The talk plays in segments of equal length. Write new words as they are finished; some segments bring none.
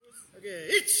Okay,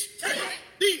 it's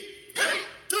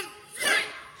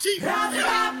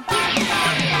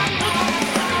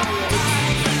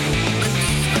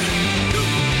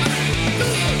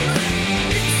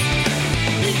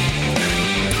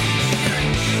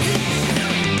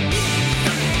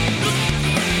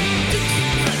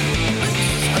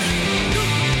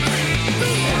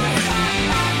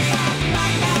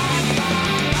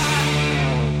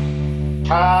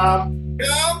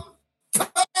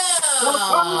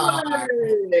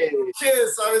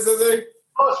Cheers, Simon.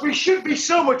 We should be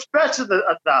so much better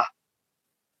at that.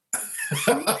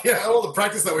 Yeah, all the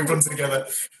practice that we've done together.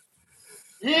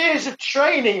 Years of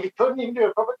training, we couldn't even do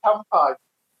a proper campaign.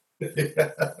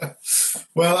 Yeah.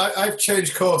 Well, I've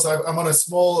changed course. I'm on a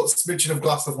small smidgen of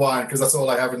glass of wine because that's all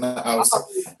I have in the house.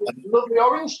 Lovely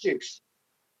orange juice.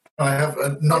 I have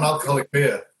a non-alcoholic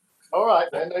beer. All right,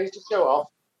 then. No need to show off.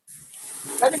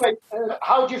 Anyway,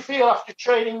 how do you feel after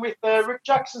training with Rick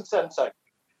Jackson Sensei?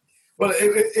 Well,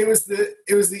 it was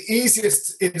the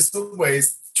easiest in some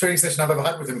ways training session I've ever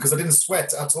had with him because I didn't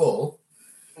sweat at all.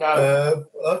 No.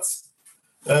 But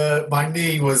my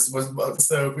knee was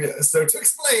so to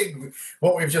explain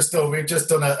what we've just done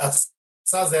a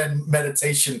Zazen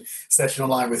meditation session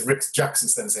online with Rick Jackson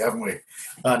Sensei, haven't we?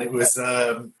 And it was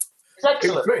it's excellent.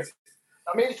 It was great.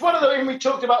 I mean, it's one of those, we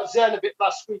talked about Zen a bit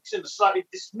last week in a slightly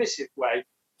dismissive way,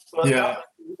 but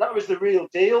that was the real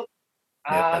deal.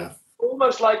 And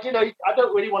almost like, I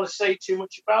don't really want to say too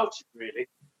much about it, really.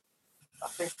 I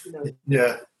think,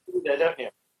 you're there, don't you?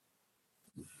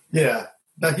 Yeah.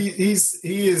 No, he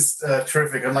is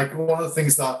terrific. And like one of the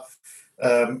things that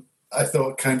I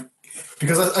thought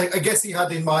because I guess he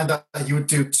had in mind that he would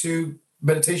do 2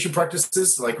 meditation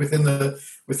practices, like within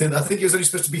I think it was only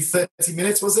supposed to be 30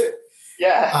 minutes, was it?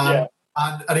 Yeah.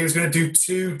 And he was going to do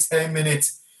 2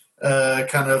 10-minute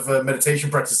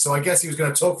meditation practices. So I guess he was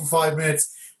going to talk for 5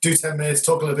 minutes, do 10 minutes,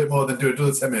 talk a little bit more, then do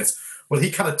another 10 minutes. Well, he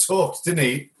kind of talked, didn't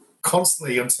he,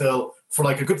 constantly for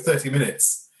like a good 30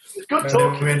 minutes. It was good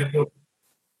talk.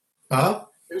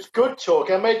 It was good talk.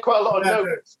 I made quite a lot of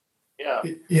notes.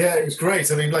 Yeah, it was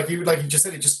great. I mean, like you just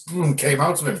said, it just came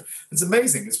out of him. It's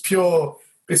amazing. It's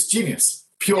genius.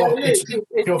 Pure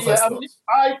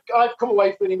I've come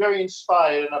away feeling very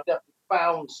inspired, and I've definitely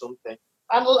found something.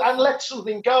 And let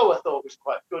something go, I thought was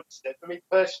quite good. For me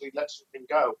personally, let something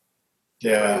go.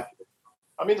 Yeah.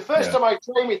 I mean, the first time I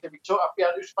trained with him, it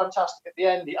was fantastic. At the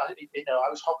end, I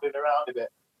was hobbling around a bit,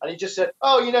 and he just said,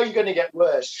 "Oh, you're going to get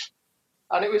worse."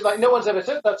 And it was like, no one's ever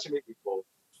said that to me before.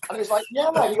 And it was like, yeah,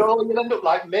 man, you'll end up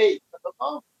like me. I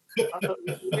thought,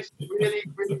 it's really,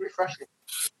 really refreshing.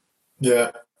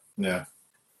 Yeah.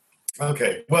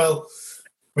 Okay,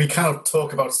 we cannot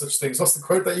talk about such things. What's the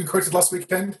quote that you quoted last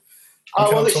weekend?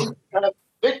 This is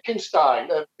Wittgenstein,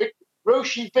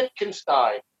 Roshi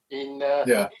Wittgenstein,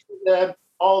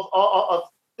 of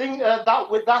thing that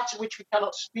with that which we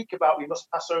cannot speak about, we must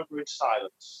pass over in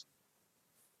silence.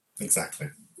 Exactly.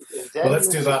 Well, let's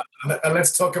do that, and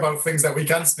let's talk about things that we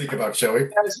can speak about, shall we?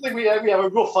 Yeah, something we have a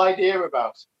rough idea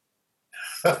about.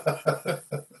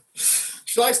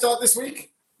 Shall I start this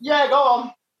week? Yeah, go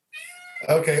on.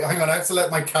 Okay, hang on. I have to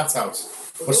let my cat out.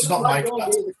 Well, she's not my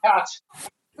cat. The cat.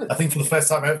 I think for the first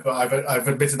time ever, I've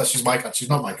admitted that she's my cat. She's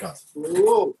not my cat.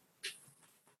 Whoa.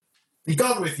 Be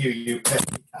gone with you, you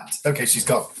petty cat. Okay, she's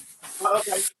gone.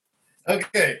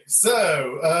 Okay,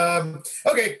 so,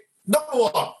 number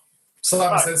 1.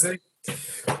 Simon Sensei,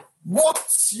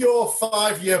 what's your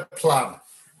 5-year plan?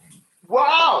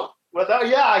 Wow. Well,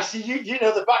 I see you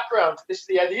know the background. This is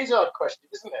the Izzard question,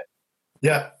 isn't it?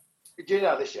 Yeah. Did you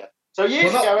know this yet? So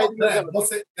years ago...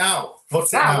 What's it now?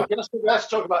 Let's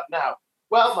talk about now.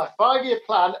 Well, my 5-year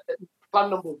plan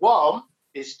number 1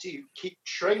 is to keep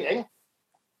training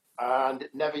and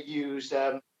never use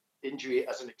injury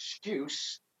as an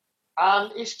excuse,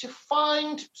 and is to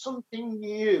find something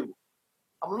new.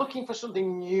 I'm looking for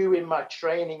something new in my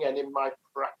training and in my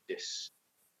practice.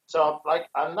 So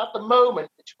and at the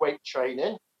moment, it's weight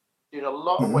training, doing a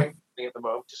lot of weight training at the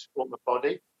moment to support my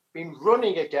body. Been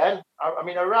running again. I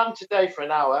ran today for an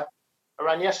hour. I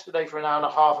ran yesterday for an hour and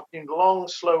a half. I've been long,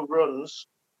 slow runs,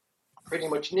 pretty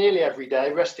much nearly every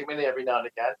day, resting really every now and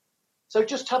again. So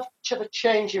just have a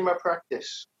change in my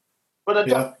practice. But I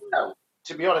don't know.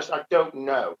 To be honest, I don't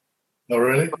know. Oh,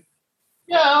 really?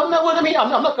 Yeah, I know what I mean. I'm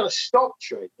not going to stop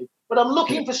training, but I'm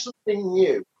looking for something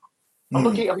new. I'm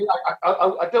looking. I'm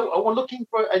looking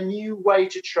for a new way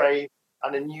to train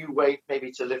and a new way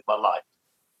maybe to live my life.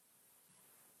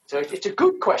 So it's a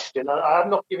good question. I'm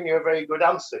not giving you a very good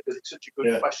answer because it's such a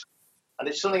good question, and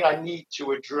it's something I need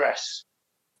to address,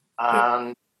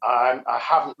 and I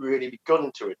haven't really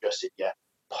begun to address it yet.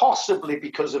 possibly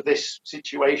because of this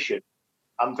situation,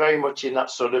 I'm very much in that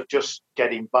sort of just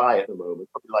getting by at the moment,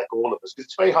 probably like all of us, because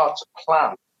it's very hard to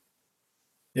plan.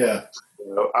 Yeah.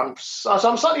 You know, I'm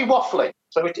slightly waffling.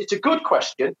 So it's a good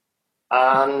question.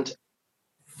 And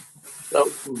so,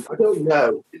 I don't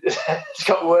know. It's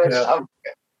got words.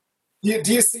 Yeah.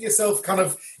 Do you see yourself kind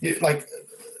of like,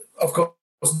 of course,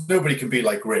 nobody can be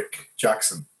like Rick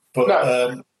Jackson, but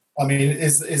No. I mean,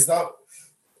 is that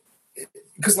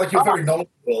because like you're very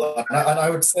knowledgeable, and I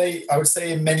would say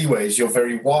in many ways you're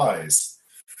very wise,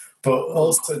 but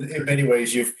also in many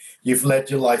ways you've led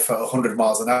your life at 100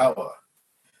 miles an hour.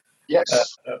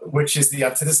 Yes. Which is the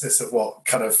antithesis of what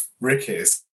kind of Rick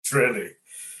is, really.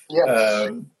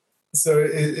 Yes. So,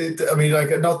 I mean,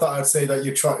 like, not that I'd say that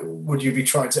would you be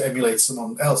trying to emulate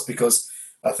someone else? Because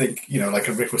I think, like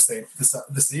Rick was saying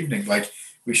this evening, like,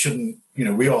 we shouldn't,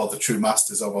 we are the true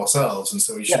masters of ourselves, and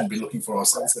so we shouldn't be looking for our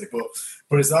sensei.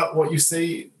 But is that what you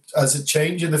see as a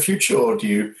change in the future, or do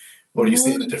you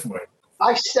see it in a different way?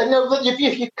 I know that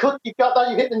if you got that,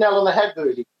 you hit the nail on the head,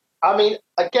 really. I mean,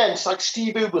 again, it's like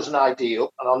Steve Uber's an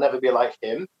ideal, and I'll never be like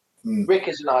him. Rick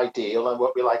is an ideal, and I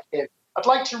won't be like him. I'd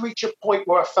like to reach a point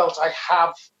where I felt I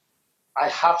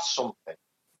have something.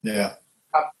 Yeah.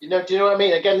 Do you know what I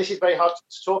mean? Again, this is very hard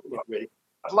to talk about, really.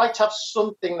 I'd like to have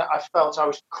something that I felt I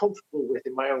was comfortable with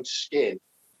in my own skin,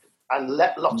 and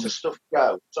let lots of stuff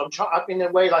go. So I've been in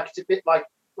a way like it's a bit like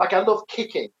I love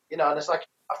kicking, and it's like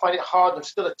I find it hard. I'm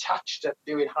still attached to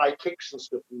doing high kicks and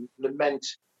stuff, and lament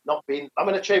not being. I'm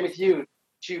going to train with you,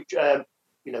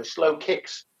 slow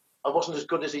kicks. I wasn't as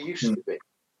good as I used to be.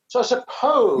 So I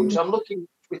suppose I'm looking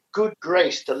with good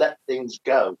grace to let things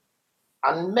go,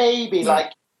 and maybe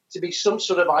like to be some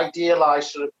sort of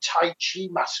idealized sort of Tai Chi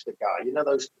master guy.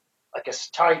 Those like a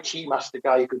Tai Chi master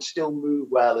guy who can still move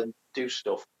well and do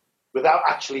stuff without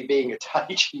actually being a Tai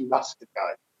Chi master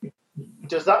guy.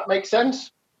 Does that make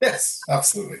sense? Yes,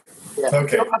 absolutely. Yeah.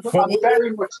 Okay.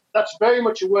 That's very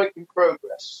much a work in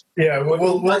progress. Yeah,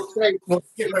 we'll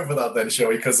skip over that then, shall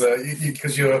we? Because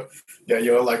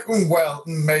you're like,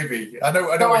 maybe. I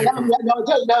know. No, I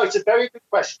don't know. It's a very good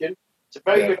question. It's a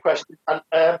very good question,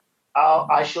 and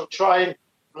I shall try and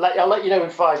I'll let you know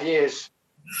in 5 years.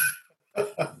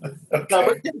 Okay. No,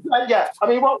 but I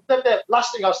mean, the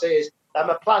last thing I'll say is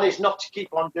my plan is not to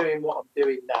keep on doing what I'm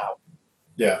doing now.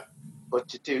 Yeah. But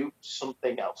to do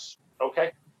something else.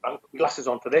 Okay? I'll put my glasses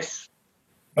on for this.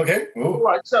 Okay. Ooh.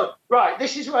 Right,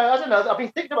 this is where, I don't know, I've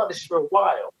been thinking about this for a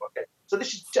while. Okay? So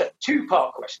this is a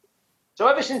two-part question. So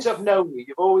ever since I've known you,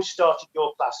 you've always started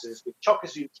your classes with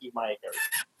Chokazuki Maegiri.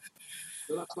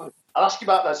 So that's fine. I'll ask you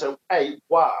about that. So, A,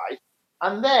 why?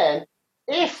 And then,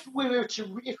 if we were to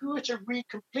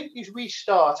completely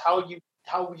restart how you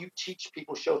teach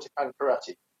people Shotokan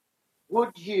Karate,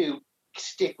 would you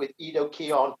stick with Ido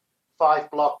Kion,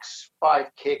 5 blocks, 5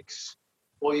 kicks,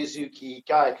 Oyazuki,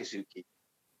 Gyakuzuki,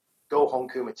 Gohon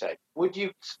Kumite? Would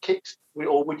you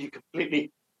or would you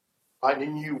completely find a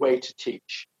new way to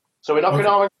teach? So in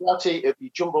Okinawan Karate, it'd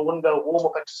be Jumbo Wundo,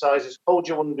 warm-up exercises, hold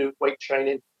your Wundo, weight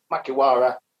training,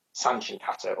 Makiwara, Sanshin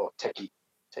Kata, or Teki,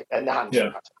 Nahan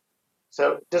Kata.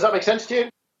 So does that make sense to you?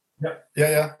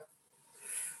 Yeah.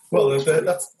 Well, there's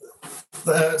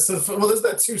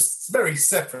two very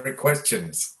separate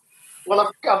questions.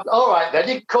 Well, all right then.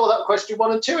 You can call that question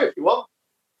 1 and 2 if you want.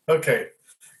 Okay.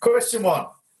 Question 1.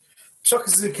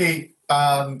 Chokazuki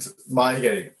and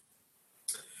Maegiri.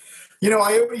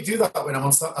 I only do that when I'm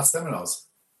at seminars.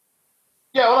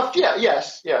 Yeah,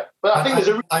 yes. But I think there's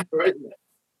a reason for it, isn't it?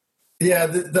 Yeah,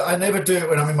 I never do it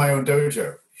when I'm in my own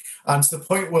dojo. And to the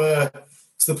point where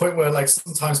like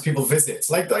sometimes people visit.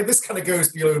 Like this kind of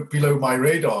goes below my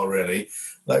radar, really.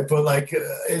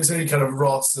 It's only kind of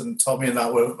Ross and Tommy and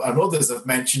others have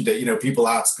mentioned it. People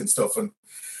ask and stuff, and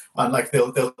like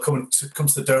they'll come to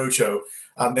the dojo,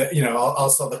 and I'll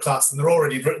start the class, and they're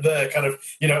already there, kind of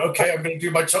okay, I'm going to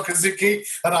do my Chokazuki,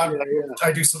 and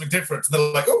I do something different, and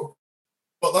they're like, oh,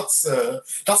 well, that's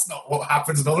not what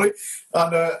happens normally,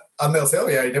 and they'll say, oh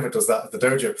yeah, he never does that at the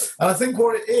dojo, and I think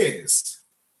what it is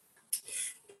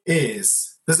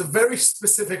there's a very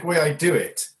specific way I do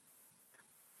it.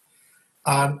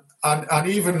 And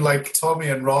even like Tommy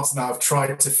and Ross now have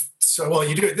tried to. So, well,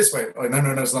 you do it this way. Oh,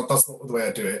 no, that's not the way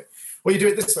I do it. Well, you do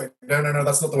it this way. No,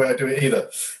 that's not the way I do it either.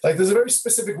 Like, there's a very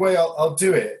specific way I'll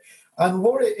do it. And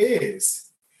what it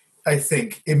is, I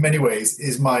think, in many ways,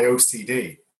 is my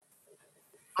OCD.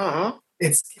 Uh-huh.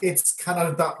 It's kind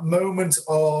of that moment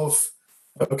of,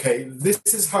 okay, this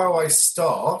is how I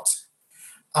start.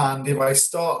 And if I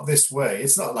start this way,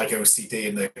 it's not like OCD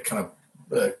in the kind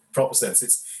of proper sense.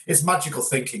 It's magical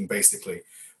thinking, basically.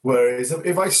 Whereas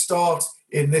if I start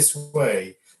in this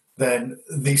way, then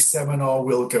the seminar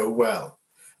will go well.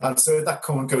 And so that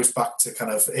goes back to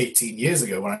kind of 18 years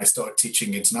ago when I started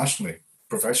teaching internationally,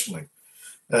 professionally,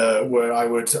 where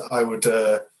I'd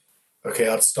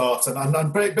start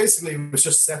and basically it was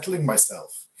just settling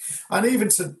myself. And even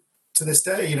to this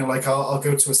day, you know, like I'll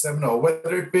go to a seminar,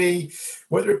 whether it be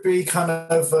kind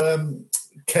of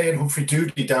Kay and Humphrey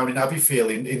Doody down in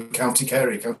Abbeyfield in County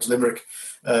Kerry, County Limerick,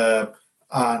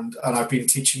 and I've been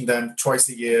teaching them twice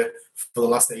a year for the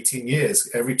last 18 years.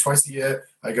 Twice a year,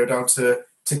 I go down to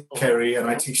Kerry and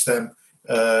I teach them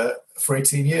for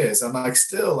 18 years. And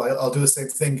I'll do the same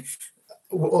thing,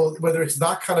 whether it's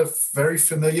that kind of very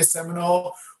familiar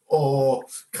seminar or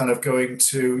kind of going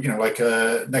to, you know, like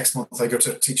next month I go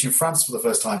to teach in France for the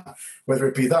first time, whether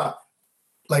it be that,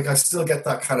 like I still get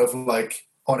that kind of like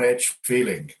on edge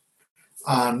feeling.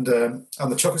 And the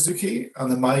Chokozuki and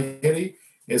the Maigiri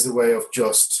is a way of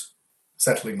just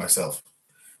settling myself.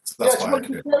 So that's why I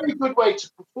do it. It's a very good way to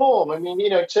perform. I mean, you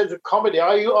know, in terms of comedy,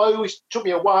 I always took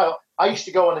me a while. I used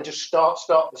to go on and just start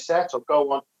the set or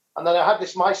go on. And then I had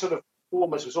this, my sort of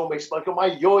performance was almost like my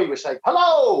yoi was saying,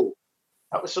 hello.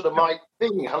 That was sort of my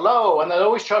thing, hello. And I'd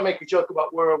always try to make a joke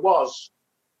about where I was.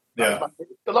 Yeah.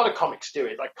 A lot of comics do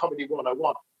it, like Comedy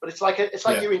 101. But it's like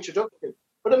your introduction.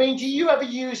 But I mean, do you ever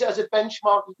use it as a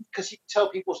benchmark because you can tell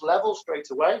people's level straight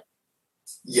away?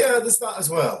 Yeah, there's that as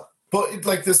well. But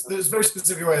there's a very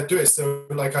specific way to do it. So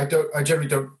like I generally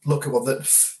don't look at what the.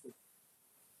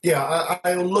 Yeah,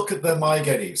 I'll look at the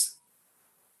Maigeris.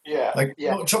 Yeah. Like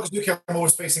Chokozuki, I'm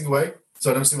always facing away,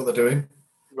 so I don't see what they're doing.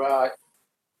 Right.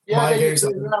 Yeah,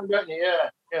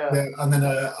 yeah. And then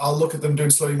I'll look at them doing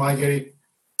slowly Maigiri,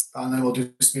 and then we'll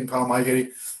do spin power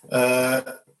Maigiri.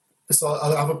 So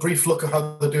I'll have a brief look at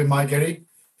how they're doing Maigiri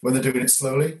when they're doing it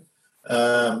slowly,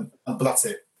 but that's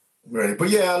it, really. But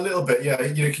yeah, a little bit. Yeah,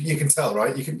 you can tell,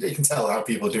 right? You can tell how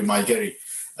people do Maigiri.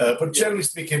 But generally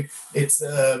speaking,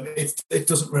 it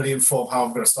doesn't really inform how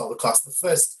I'm going to start the class.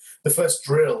 The first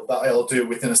drill that I'll do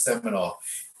within a seminar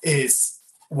is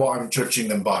what I'm judging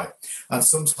them by, and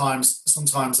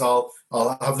sometimes I'll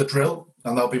have the drill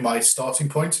and that'll be my starting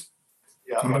point.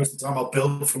 Yeah. And most of the time I'll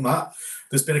build from that.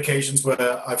 There's been occasions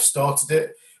where I've started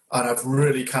it and I've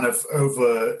really kind of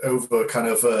over kind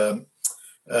of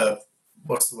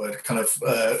what's the word? Kind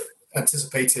of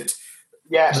anticipated.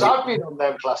 Yes, I've been on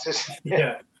them classes.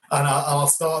 Yeah, and I'll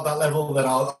start at that level, then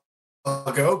I'll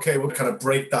go, okay, we'll kind of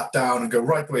break that down and go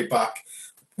right the way back,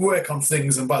 work on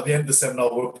things, and by the end of the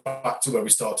seminar, we're back to where we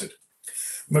started.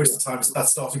 Most of the times, that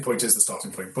starting point is the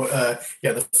starting point. But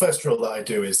the first drill that I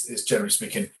do is generally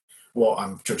speaking what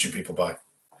I'm judging people by.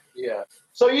 Yeah.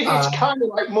 So it's kind of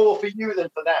like more for you than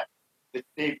for them,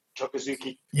 the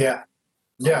Chokozuki. Yeah.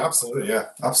 Yeah, absolutely. Yeah,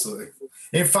 absolutely.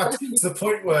 In fact, to the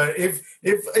point where if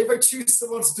I choose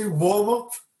someone to do warm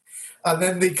up, and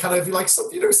then they kind of like some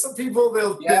people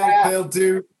they'll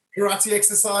do karate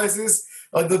exercises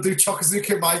and they'll do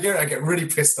Chokozuki and Maigiri, I get really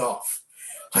pissed off.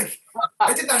 Like,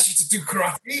 I didn't ask you to do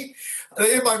karate. And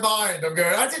in my mind, I'm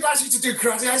going, I didn't ask you to do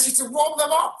karate. I asked you to warm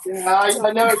them up. Yeah,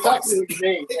 I know exactly what you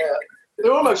mean. Yeah.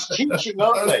 They're almost teaching,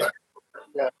 aren't they?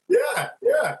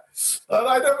 Yeah. And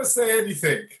I never say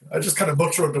anything. I just kind of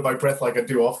mutter under my breath like I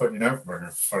do often, you know.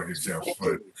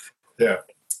 Yeah.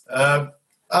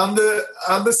 And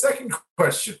the second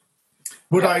question,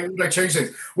 would I change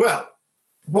things? Well,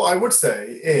 what I would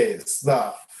say is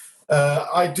that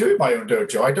I do my own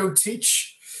dojo. I don't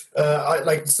teach.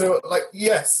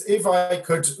 Yes, if I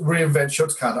could reinvent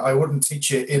Shotokan, I wouldn't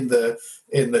teach it in the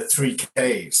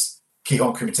 3Ks,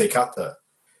 Kihon Kumite Kata,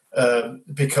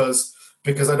 because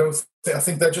I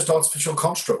think they're just artificial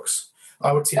constructs.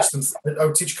 I would teach them. I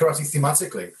would teach karate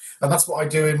thematically, and that's what I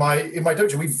do in my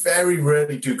dojo. We very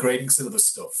rarely do grading syllabus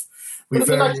stuff.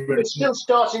 It's still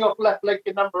starting off left leg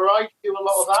and number right. Do a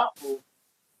lot of that. Or?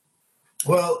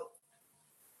 Well,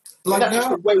 like that's now, just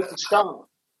the way to start.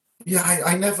 Yeah,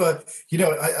 I never. You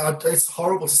know, it's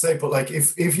horrible to say, but like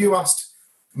if you asked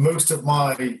most of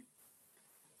my,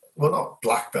 well, not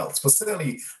black belts, but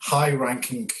certainly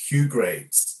high-ranking Q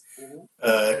grades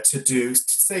to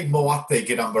say Moate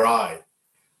Ginambarai,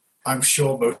 I'm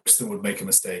sure most of them would make a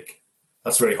mistake.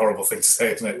 That's a very horrible thing to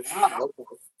say, isn't it? Wow.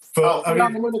 But I mean,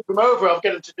 I'm going to come over. I'll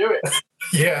get them to do it.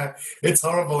 Yeah, it's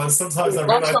horrible, and sometimes I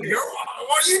realize, what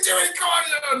are you doing? Come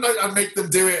on, and make them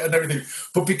do it and everything.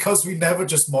 But because we never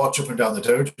just march up and down the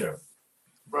dojo,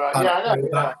 right? Yeah, I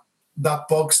know. That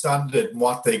bog standard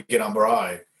Moate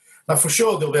Ginambarai. Now, for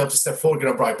sure, they'll be able to step forward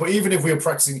Ginambarai. But even if we were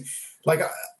practicing, like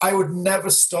I would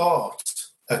never start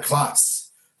a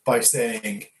class by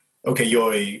saying, "Okay,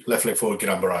 yoi, left leg forward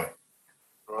Ginambarai."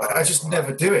 Right. I just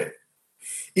never do it.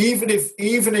 Even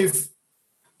if,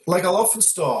 like I'll often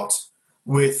start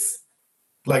with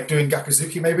like doing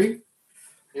Gakuzuki maybe.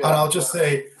 Yeah. And I'll just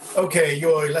say, okay,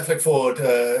 your left leg forward,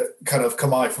 kind of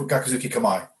Kamae, for Gakuzuki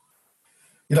Kamae.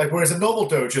 You're like, whereas a normal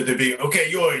dojo, they'd be, okay,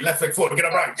 your left leg forward, get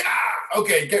up right, yeah,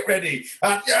 okay, get ready.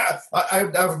 And yeah,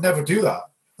 I would never do that.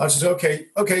 I just, okay,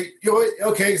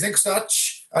 zinc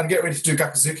touch, and get ready to do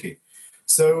Gakuzuki.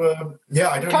 So, yeah,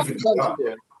 I don't even do that. Do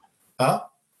it. Huh?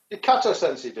 Did Kato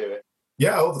Sensei do it?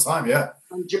 Yeah, all the time, yeah.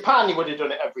 In Japan, he would have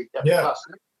done it every class.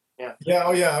 Yeah,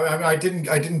 oh yeah. I mean,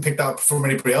 I didn't pick that up from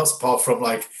anybody else apart from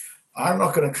like, I'm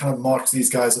not going to kind of march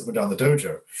these guys up and down the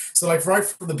dojo. So like right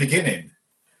from the beginning,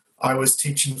 I was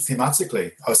teaching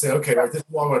thematically. I would say, okay, right, this is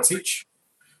what I want to teach.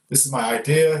 This is my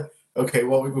idea. Okay,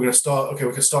 well, we're going to start. Okay,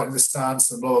 we're going to start in this stance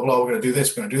and blah blah blah. We're going to do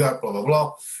this. We're going to do that. Blah blah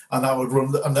blah. And that would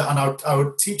run. And I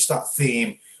would teach that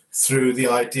theme through the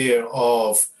idea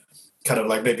of kind of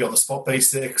like maybe on the spot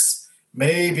basics,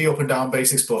 maybe up and down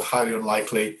basics, but highly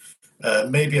unlikely.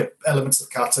 Maybe elements of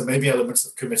kata, maybe elements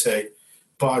of kumite,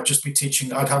 but I'd just be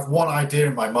teaching. I'd have one idea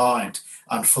in my mind,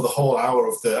 and for the whole hour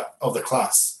of the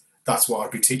class, that's what I'd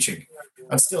be teaching,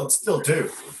 and still do.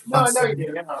 No, I know you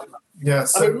do. Yeah,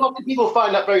 so, I mean, a lot of people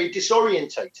find that very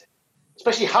disorientating,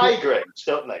 especially high grades,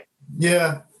 don't they?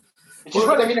 Yeah. Which is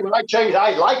what I mean. When I trained,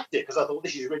 I liked it because I thought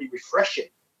this is really refreshing.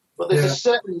 But there's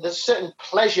a certain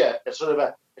pleasure, a sort of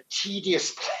a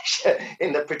tedious pleasure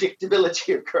in the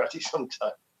predictability of karate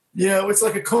sometimes. Yeah, it's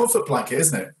like a comfort blanket,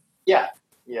 isn't it? Yeah.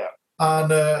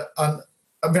 And I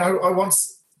mean, I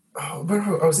once, I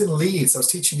was in Leeds. I was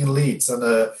teaching in Leeds,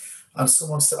 and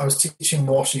someone said I was teaching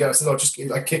Moshigeri. I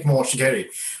said, I kick Moshigeri,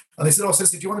 and they said,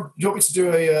 Sensei, do you want me to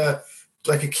do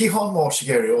like a Kihon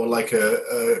Moshigeri or like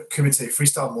a Kumite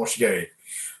freestyle Moshigeri?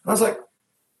 And I was like,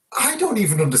 I don't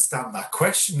even understand that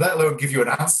question, let alone give you an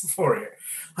answer for it.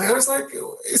 I was like,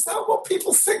 is that what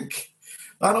people think?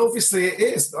 And obviously it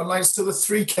is. And like, so the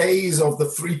 3 Ks of the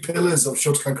 3 pillars of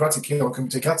Shotokan Karate, Kihon,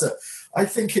 Kumite Kata, I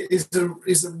think it is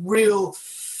a real,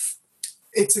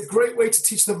 it's a great way to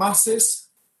teach the masses,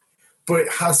 but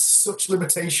it has such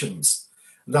limitations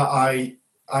that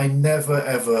I never,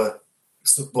 ever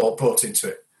bought into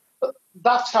it. But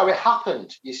that's how it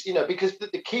happened, you know, because the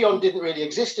Kihon didn't really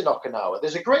exist in Okinawa.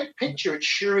 There's a great picture at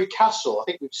Shuri Castle. I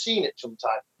think we've seen it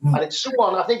sometime. And it's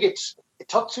someone, I think it's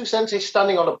Itatsu Sensei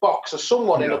standing on a box, or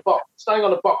someone in a box, standing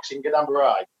on a box in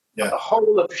Gedambarai. Yeah. The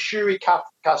whole of Shuri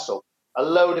Castle, a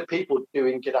load of people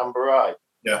doing Gedambarai.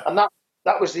 Yeah. And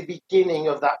that was the beginning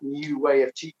of that new way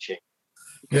of teaching.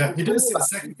 Yeah, you didn't see the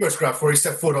second photograph where he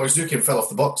stepped forward, Oizuki, and fell off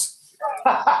the box.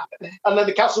 And then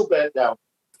the castle burnt down.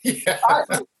 Yeah.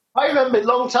 I remember a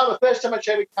long time, the first time I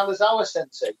trained with Kanazawa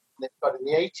Sensei, in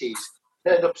the 80s,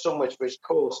 turned up somewhere for his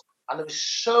course, and there were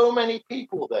so many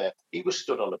people there. He was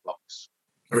stood on a box.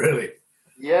 Really?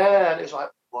 Yeah, and it was like,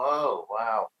 whoa,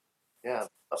 wow. Yeah,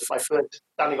 that's my first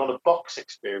standing on a box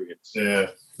experience.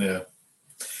 Yeah.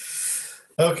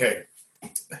 Okay.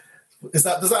 Does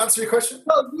that answer your question?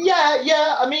 Well,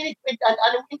 yeah. I mean,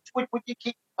 would you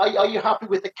keep? Are you happy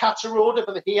with the kata order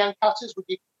for the Heian katas? Would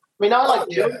you? I mean, I like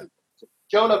Jono.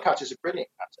 Jono kata is a brilliant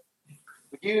kata.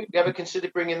 Would you ever consider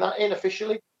bringing that in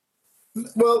officially?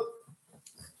 Well,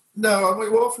 no. We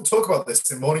often talk about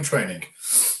this in morning training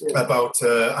about,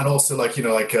 and also like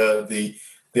the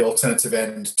alternative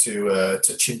end to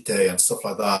Chinte and stuff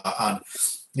like that,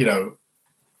 and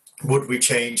would we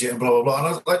change it and blah blah blah. And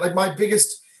I was like my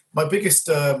biggest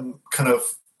kind of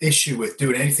issue with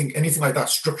doing anything like that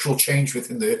structural change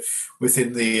within the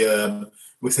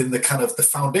kind of the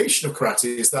foundation of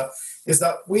karate is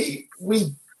that we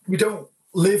don't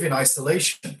live in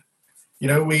isolation.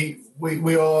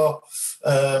 We are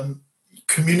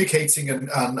communicating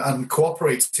and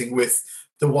cooperating with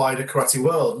the wider karate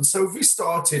world. And so if we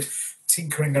started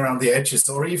tinkering around the edges,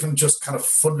 or even just kind of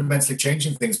fundamentally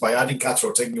changing things by adding kata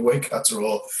or taking away kata,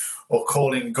 or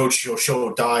calling Gochi or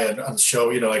Sho Dai and show,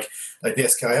 like the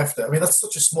SKIF there. I mean, that's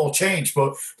such a small change,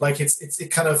 but like it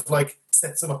kind of like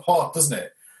sets them apart, doesn't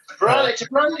it? It's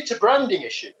a branding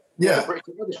issue. Yeah.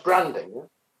 It's branding.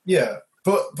 Yeah.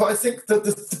 But I think that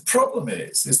the problem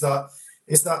is that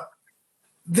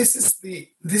this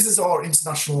is our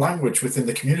international language within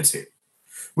the community.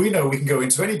 We know we can go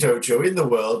into any dojo in the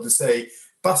world and say,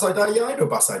 Basai Dai, yeah, I know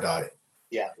Basai Dai.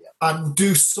 Yeah. And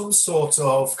do some sort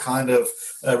of kind of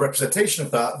representation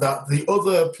of that the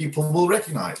other people will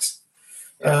recognize.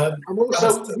 And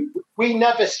also, we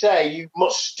never say you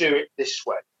must do it this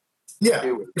way. Yeah,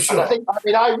 for sure.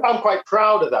 And I'm quite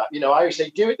proud of that. I always say,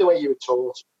 do it the way you were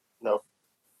taught.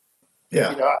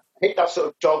 Yeah. I hate that sort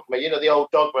of dogma. The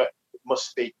old dogma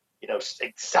must be,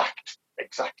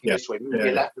 exactly this way. Move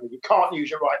your left leg. You can't use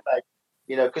your right leg,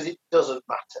 because it doesn't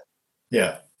matter.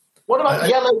 Yeah. What about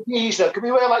yellow geese, though? Can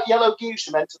we wear like yellow geese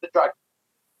from Enter the Dragon?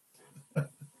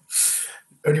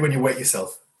 Only when you wet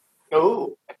yourself.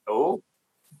 Oh,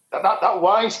 that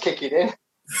wine's kicking in.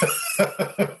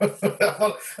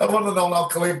 I want an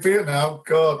non-alcoholic beer now.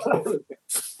 God,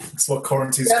 that's what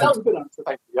quarantine's that called. was a good answer.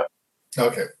 Thank you. Yeah.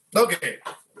 Okay,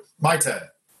 my turn.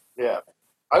 Yeah.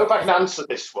 I hope I can answer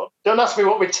this one. Don't ask me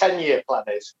what my 10-year plan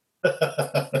is.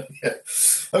 Yeah.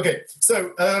 Okay,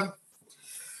 so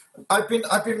I've been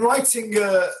writing.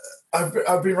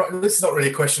 I've been writing. This is not really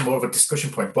a question, more of a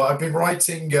discussion point. But I've been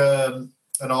writing an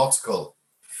article.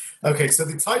 Okay, so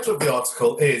the title of the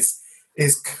article is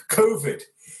COVID.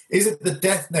 Is it the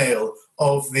death nail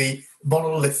of the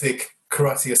monolithic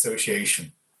karate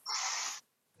association?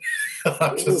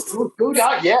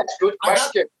 Good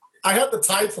question. I had the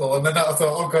title, and then I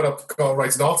thought, oh God, I've got to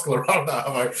write an article around that.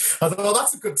 I thought, well,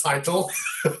 that's a good title.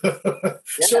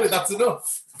 Yes. Surely that's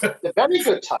enough. A very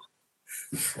good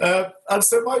title. And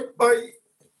so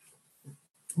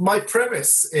my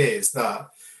premise is that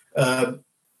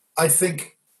I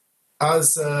think,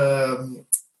 as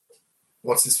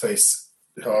what's his face,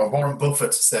 Warren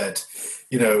Buffett said,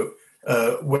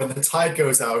 when the tide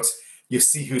goes out, you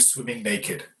see who's swimming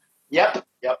naked. Yep.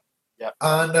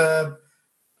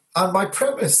 And my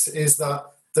premise is that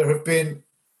there have been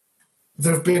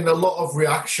a lot of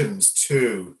reactions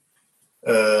to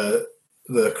the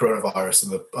coronavirus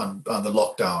and the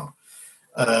lockdown,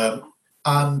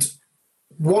 and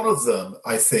one of them,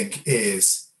 I think,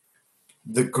 is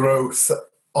the growth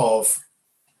of,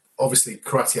 obviously,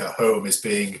 karate at home is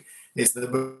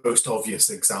the most obvious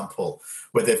example,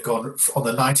 where they've gone on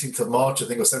the 19th of March, I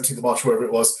think, or 17th of March, wherever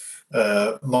it was.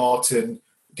 Martin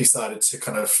decided to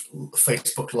kind of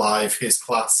Facebook Live his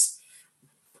class,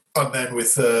 and then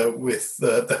with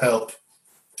the help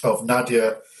of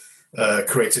Nadia,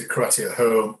 created Karate at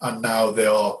Home, and now they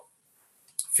are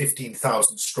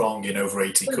 15,000 strong in over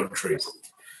 80 countries.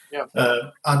 Yeah.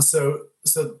 And so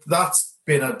that's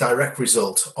been a direct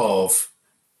result of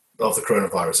the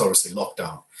coronavirus, obviously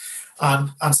lockdown,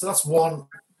 and so that's one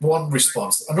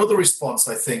response. Another response,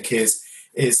 I think, is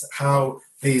how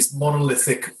these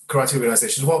monolithic karate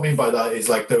organizations, what I mean by that is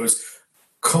like those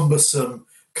cumbersome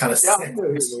kind of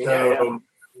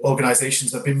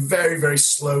organizations have been very, very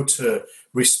slow to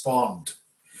respond.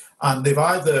 And they've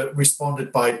either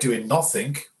responded by doing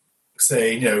nothing,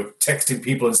 saying, texting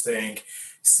people and saying,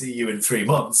 see you in 3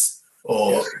 months,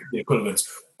 or the equivalent,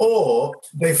 or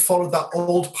they followed that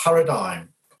old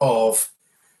paradigm of,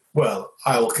 well,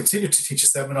 I will continue to teach a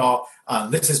seminar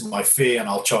and this is my fee and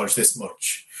I'll charge this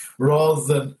much, rather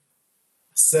than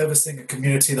servicing a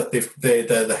community that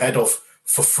they're the head of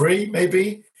for free,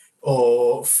 maybe,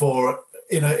 or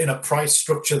in a price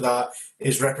structure that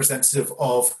is representative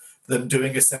of them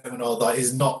doing a seminar that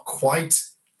is not quite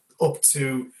up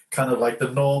to kind of like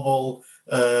the normal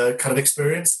kind of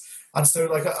experience. And so,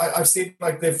 like, I've seen,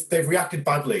 like, they've reacted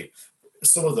badly.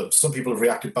 Some people have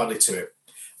reacted badly to it,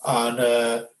 and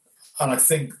I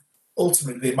think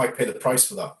ultimately they might pay the price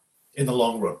for that in the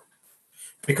long run,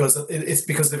 because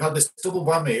they've had this double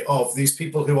whammy of these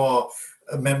people who are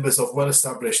members of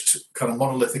well-established kind of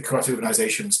monolithic karate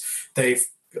organizations. They've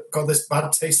got this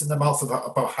bad taste in their mouth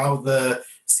about how the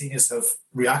seniors have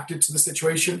reacted to the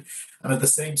situation, and at the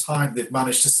same time they've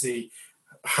managed to see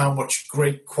how much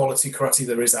great quality karate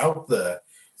there is out there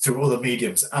through other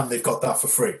mediums, and they've got that for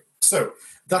free. So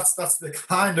that's the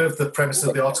kind of the premise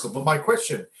of the article. But my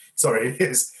question,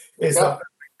 is that,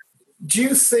 do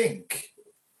you think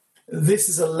this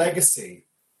is a legacy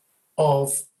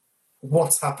of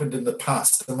what's happened in the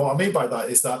past? And what I mean by that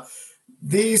is that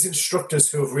these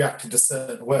instructors who have reacted a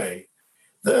certain way,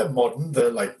 they're modern, they're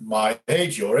like my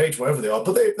age, your age, wherever they are,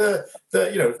 but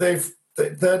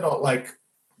they're not like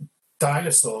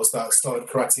dinosaurs that started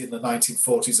karate in the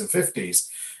 1940s and 50s.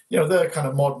 They're kind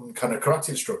of modern kind of karate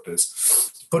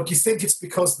instructors. But do you think it's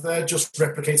because they're just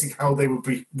replicating how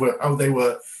they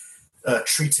were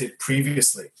treated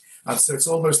previously? And so it's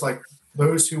almost like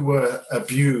those who were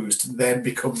abused then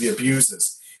become the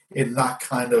abusers in that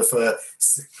kind of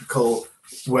cyclical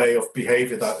way of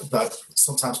behavior that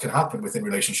sometimes can happen within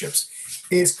relationships.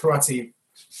 Is karate,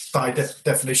 by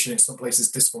definition, in some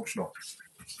places dysfunctional?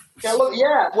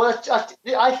 Well,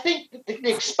 I think the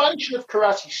expansion of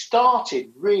karate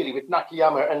started really with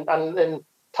Nakayama and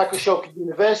Takashoka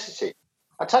University.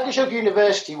 And Takashoka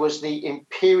University was the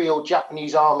Imperial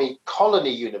Japanese Army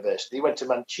colony university. He went to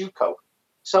Manchukuo.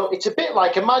 So it's a bit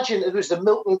like, imagine it was the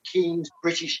Milton Keynes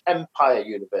British Empire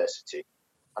University.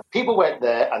 And people went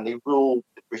there and they ruled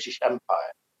the British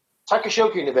Empire.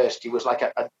 Takashoka University was like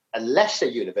a lesser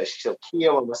university. So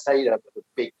Kyo and Waseda were the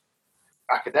big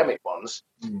academic ones,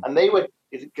 and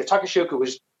Takashoka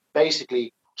was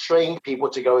basically trained people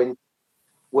to go and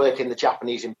work in the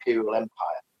Japanese Imperial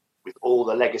Empire with all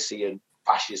the legacy and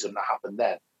fascism that happened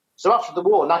then. So after the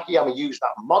war, Nakayama used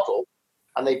that model,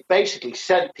 and they basically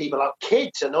sent people out,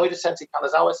 kids, Anoida Sensei,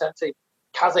 Kanazawa Sensei,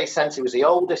 Kaze Sensei was the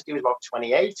oldest, he was about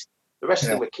 28. The rest of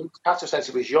them were kids. Kato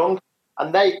Sensei was young.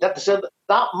 And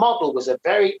that model was a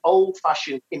very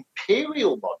old-fashioned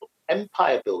imperial model,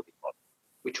 empire-building model,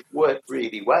 which worked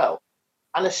really well.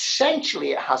 And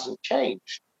essentially, it hasn't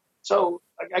changed. So,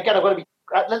 again, I've got to be...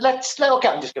 Okay,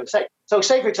 I'm just going to say. So,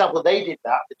 say, for example, they did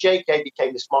that. The JK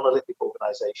became this monolithic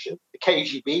organization. The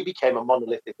KGB became a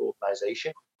monolithic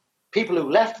organization. People who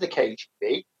left the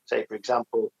KGB, say, for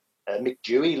example, Mick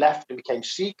Dewey left and became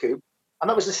Siku, and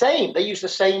that was the same. They used the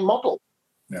same model.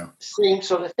 Yeah. Same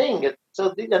sort of thing.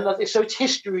 So it's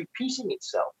history repeating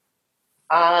itself.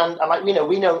 And like,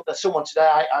 we know that someone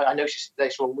today, I noticed today,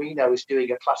 someone we know is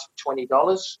doing a class for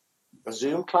 $20, a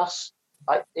Zoom class,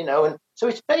 and so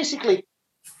it's basically,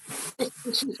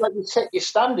 this is like you set your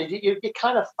standard, you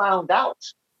kind of found out.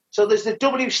 So there's the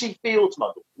W.C. Fields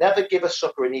model, never give a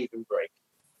sucker an even break.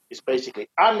 It's basically,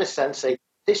 I'm the sensei,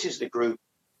 this is the group,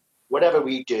 whatever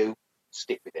we do,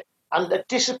 stick with it. And a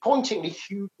disappointingly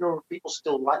huge number of people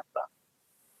still like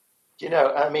that.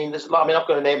 I mean, I'm not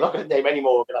going to name any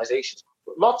more organizations,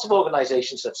 but lots of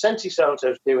organizations have Sensei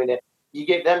so-and-so's doing it. You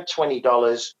give them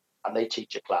 $20 and they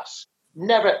teach a class.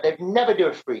 They've never do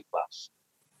a free class.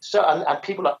 So, and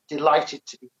people are delighted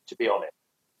to be on it.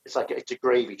 It's like, it's a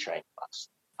gravy train class.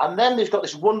 And then they've got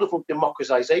this wonderful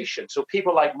democratization. So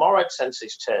people like Morad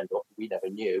Sensei's turned up, we never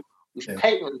knew, who's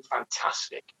patently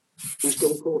fantastic, who's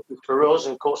done courses for us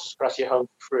and courses for karate at home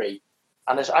for free,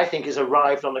 and I think has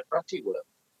arrived on the karate world.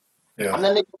 Yeah. And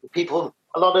then they've got people,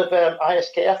 a lot of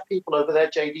ISKF people over there,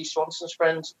 JD Swanson's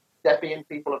friends, Debian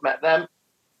people have met them,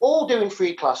 all doing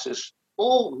free classes,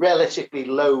 all relatively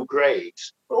low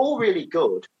grades, but all really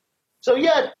good. So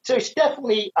so it's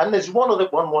definitely, and there's one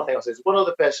more thing I'll say, there's one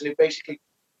other person who basically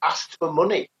asked for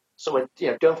money. So,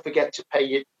 don't forget to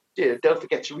pay don't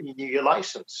forget to renew your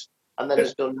license, and then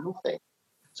has done nothing.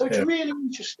 So it's really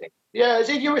interesting. Yeah,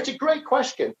 it's a great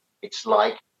question. It's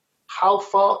like, how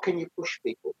far can you push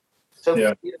people? So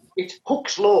it's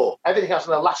Hooke's law. Everything has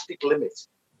an elastic limit.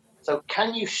 So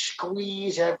can you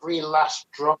squeeze every last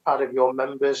drop out of your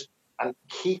members and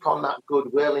keep on that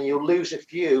goodwill? And you'll lose a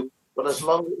few, but as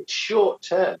long as it's short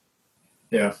term.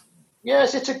 Yeah.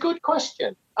 Yes, it's a good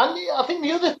question. And I think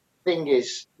the other thing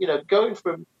is, going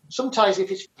from, sometimes if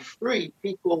it's free,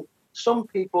 some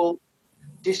people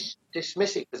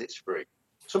dismiss it because it's free.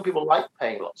 Some people like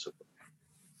paying lots of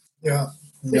money.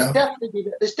 There's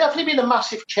definitely been a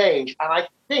massive change, and I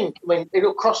think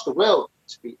it'll cross the world.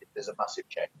 There's a massive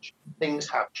change. Things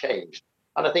have changed,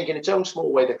 and I think in its own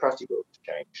small way, the karate world has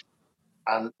changed.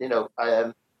 And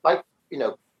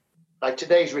like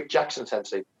today's Rick Jackson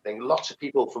Sensei thing, lots of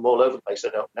people from all over the place I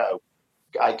don't know,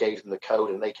 I gave them the code,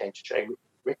 and they came to train with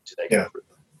Rick today. Yeah.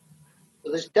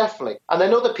 So there's definitely, and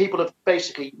then other people have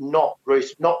basically not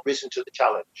risen to the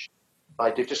challenge.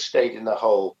 Like they've just stayed in the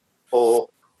hole, or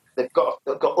they've got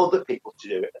other people to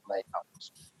do it and they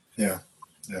haven't. Yeah.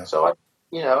 So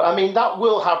that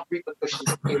will have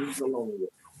repercussions in the long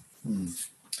run.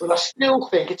 But I still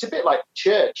think it's a bit like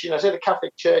church. Say the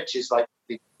Catholic Church is like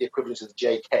the equivalent of the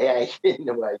JKA in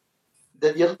a way.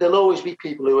 There'll always be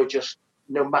people who are just,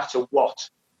 no matter what,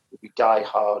 will be die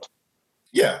hard.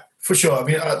 Yeah, for sure. I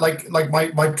mean,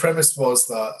 my premise was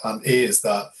that, and is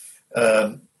that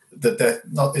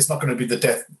it's not going to be the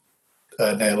death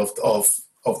nail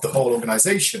of the whole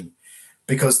organization,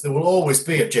 because there will always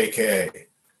be a JKA,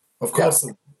 of course.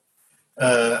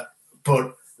 Yeah.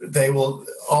 But they will.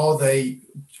 Are they?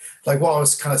 Like what I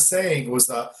was kind of saying was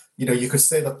that you could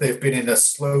say that they've been in a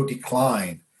slow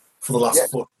decline for the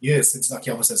last 40 years since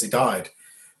Nakayama Sensei died,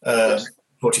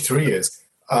 43 years.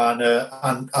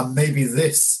 And maybe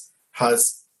this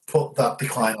has put that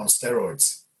decline on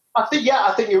steroids. I think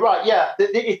you're right. Yeah,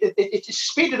 it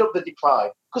speeded up the decline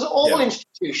because all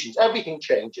institutions, everything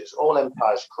changes. All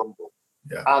empires crumble,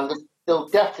 and there'll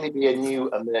definitely be a new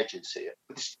emergence here.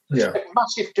 There's a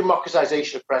massive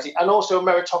democratization of karate and also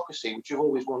meritocracy, which we've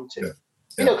always wanted.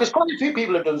 Yeah. Because quite a few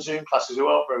people have done Zoom classes who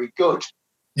aren't very good.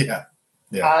 Yeah.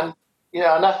 And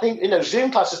and I think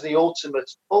Zoom class is the ultimate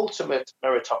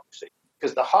meritocracy,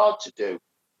 because they're hard to do,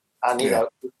 and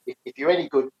if you're any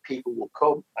good, people will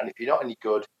come, and if you're not any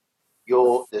good,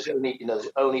 there's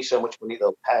only so much money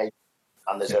they'll pay,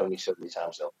 and there's only so many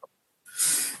times they'll come.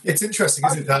 It's interesting,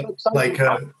 isn't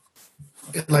it?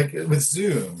 Like with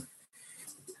Zoom,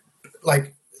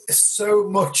 like so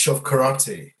much of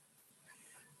karate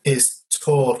is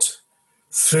taught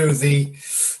through the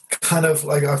kind of,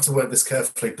 like, I have to word this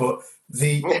carefully, but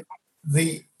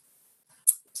the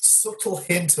subtle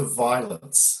hint of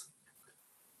violence.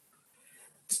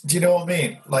 Do you know what I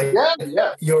mean? Like,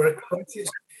 you're a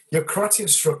karate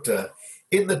instructor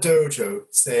in the dojo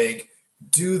saying,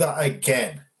 do that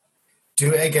again.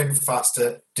 Do it again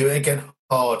faster. Do it again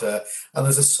harder. And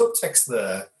there's a subtext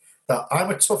there that I'm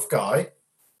a tough guy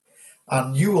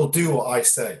and you will do what I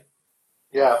say.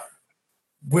 Yeah.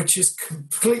 Which is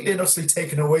completely and utterly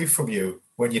taken away from you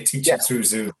when you're teaching through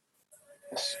Zoom.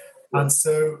 Yes. And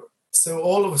so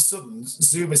all of a sudden,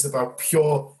 Zoom is about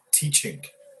pure teaching.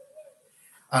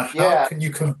 And how can you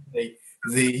convey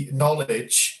the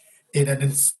knowledge in an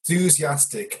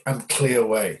enthusiastic and clear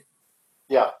way?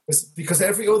 Yeah. Because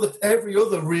every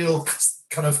other real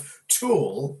kind of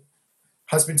tool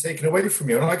has been taken away from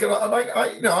you. And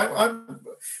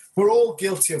we're all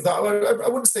guilty of that. I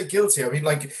wouldn't say guilty. I mean,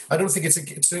 like, I don't think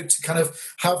it's to kind of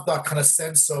have that kind of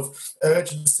sense of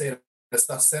urgency,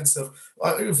 that sense of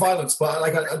violence. But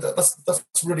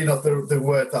that's really not the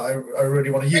word that I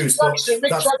really want to use.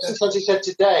 Rick Jackson, as he said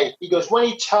today, he goes, when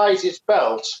he ties his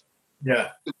belt,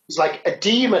 he's like a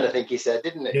demon, I think he said,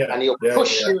 didn't it? Yeah. And he'll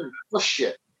push you and push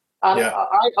you. And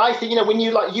I think, when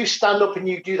you stand up and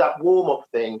you do that warm-up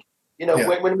thing,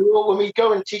 when we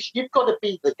go and teach, you've got to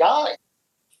be the guy.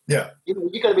 Yeah.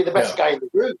 You've got to be the best guy in the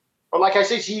group. But like I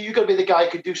say to you, you've got to be the guy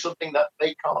who could do something that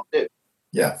they can't do.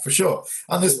 Yeah, for sure.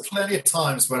 And there's plenty of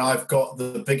times when I've got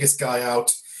the biggest guy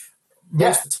out.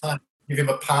 Most of the time, give him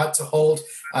a pad to hold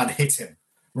and hit him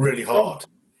really hard.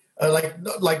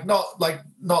 Not like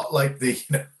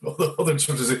the other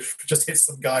instructors who just hit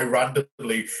some guy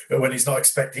randomly when he's not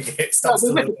expecting it.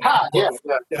 With the pad,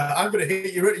 I'm going to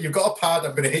hit you. You've got a pad.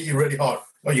 I'm going to hit you really hard.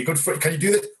 Are you good for it? Can you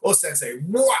do this? Or sensei,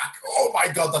 whack! Oh my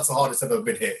God, that's the hardest I've ever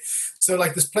been hit. So,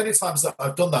 like, there's plenty of times that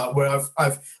I've done that where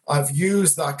I've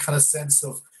used that kind of sense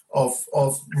of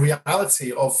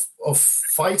reality, of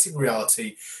fighting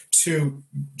reality, to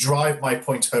drive my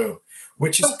point home,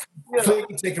 which is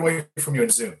completely taken away from you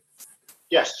in Zoom.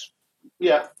 Yes.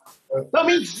 Yeah. I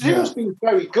mean, Zoom's been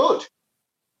very good,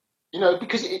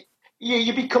 because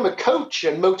you become a coach,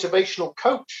 a motivational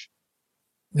coach.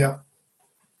 Yeah.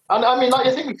 And I mean, like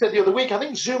I think we said the other week, I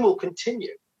think Zoom will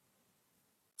continue.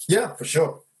 Yeah, for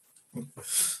sure.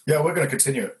 Yeah, we're going to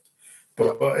continue it.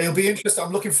 But it'll be interesting.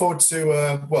 I'm looking forward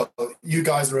to, you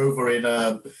guys are over in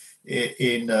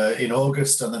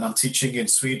August, and then I'm teaching in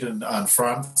Sweden and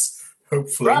France,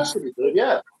 hopefully. France will be good,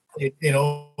 yeah. In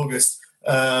August.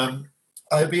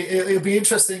 It'll be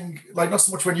interesting, like, not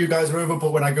so much when you guys are over,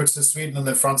 but when I go to Sweden and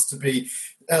then France, to be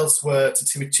elsewhere,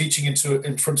 to be teaching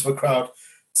in front of a crowd,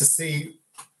 to see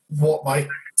what my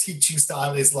teaching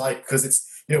style is like, because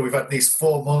it's, we've had these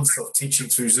 4 months of teaching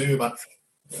through Zoom, and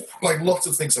like lots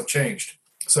of things have changed.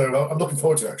 So I'm looking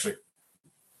forward to it, actually.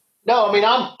 No, I mean,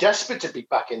 I'm desperate to be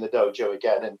back in the dojo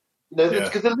again, and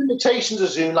because the limitations of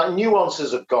Zoom, like,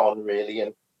 nuances have gone really,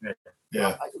 and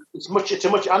it's much,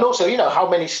 and also how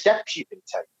many steps you can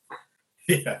take.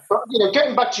 Yeah. But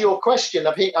getting back to your question,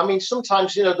 I mean,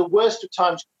 sometimes the worst of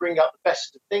times bring out the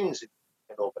best of things in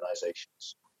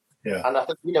organisations. Yeah. And I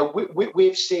think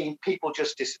we've seen people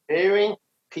just disappearing,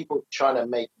 people trying to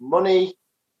make money,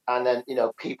 and then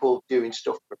people doing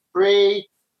stuff for free,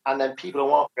 and then people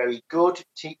who aren't very good at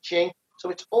teaching.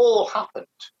 So it's all happened.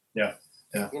 Yeah.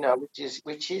 Yeah.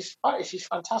 Which is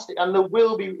fantastic. And there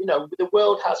will be, the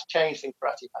world has changed and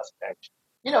karate has changed.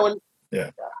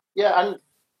 And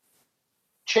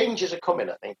changes are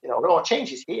coming, I think. Or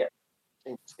change is here.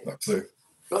 Absolutely.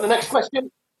 Got the next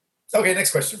question? Okay,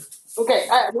 next question. Okay,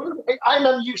 I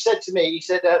remember you said to me, you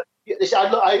said, I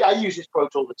use this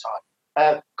quote all the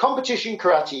time. Competition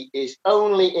karate is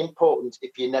only important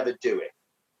if you never do it.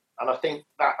 And I think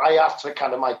that that's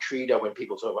kind of my credo when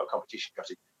people talk about competition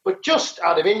karate. But just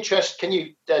out of interest, can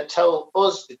you tell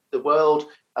us, the world,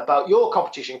 about your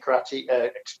competition karate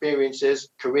experiences,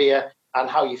 career, and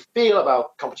how you feel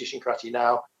about competition karate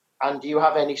now? And do you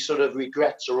have any sort of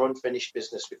regrets or unfinished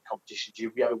business with competition? Do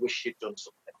you ever wish you'd done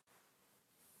something?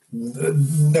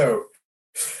 No.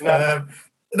 I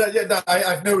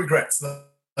have no regrets. I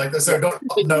won't answer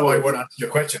your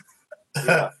question.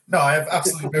 No, I have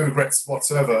absolutely no regrets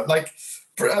whatsoever. Like,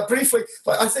 briefly,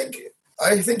 I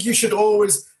think you should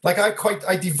always, like, I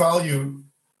devalue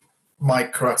my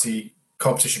karate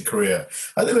competition career.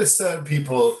 I think there's certain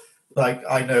people, like,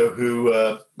 I know who,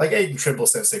 like Aiden Trimble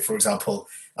Sensei, for example,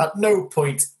 at no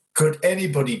point could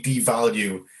anybody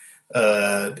devalue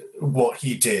what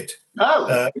he did.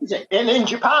 In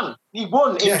Japan. He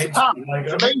won in Japan.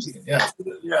 Amazing. Yeah.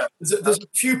 There's a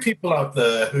few people out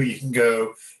there who you can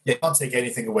go, you can't take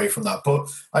anything away from that. But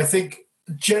I think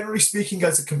generally speaking,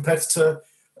 as a competitor,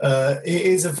 it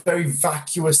is a very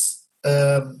vacuous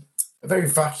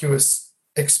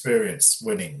experience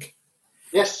winning.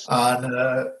 Yes.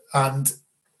 And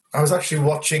I was actually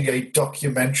watching a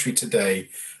documentary today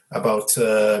about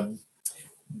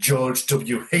George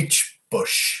W.H.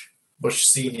 Bush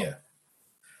Senior.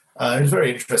 It was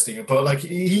very interesting, but like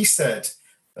he said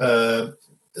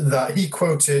that he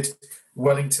quoted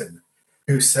Wellington,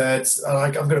 who said,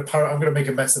 I'm going to make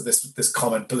a mess of this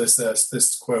comment, but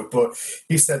this quote, but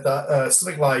he said that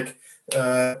something like,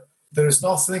 "There is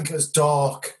nothing as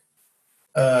dark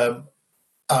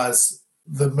as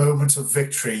the moment of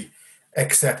victory,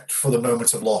 except for the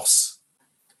moment of loss."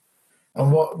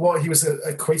 And what he was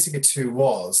equating it to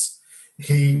was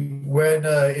when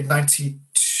in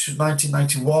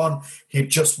 1991 he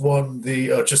just won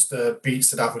beat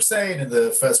Saddam Hussein in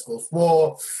the First Gulf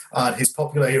War, and his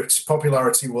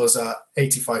popularity was at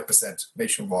 85%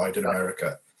 nationwide in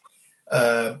America,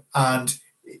 and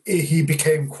he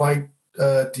became quite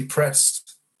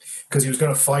depressed because he was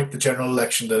going to fight the general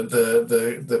election,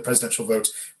 the presidential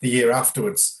vote, the year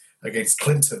afterwards against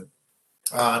Clinton,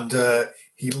 and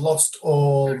he lost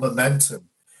all momentum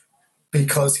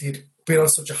because he'd been on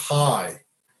such a high,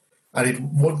 and he'd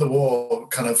won the war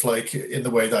kind of like in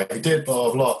the way that he did,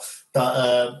 blah blah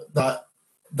blah.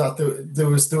 That there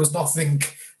was nothing,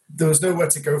 there was nowhere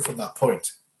to go from that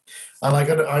point. And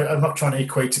like I'm not trying to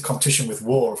equate to competition with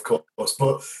war, of course,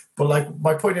 but like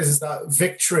my point is that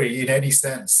victory in any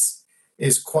sense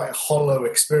is quite a hollow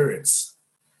experience,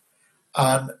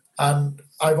 and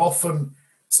I've often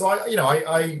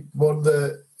I won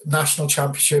the national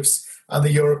championships and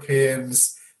the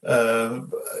Europeans.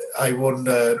 I won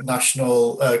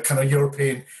national kind of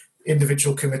European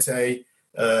individual committee.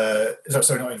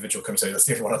 Sorry, not individual committee. That's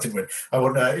the only one I didn't win. I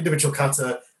won individual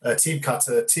kata, team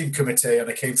committee, and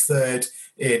I came third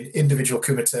in individual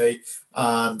committee.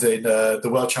 And in the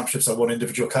World Championships, I won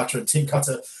individual kata and team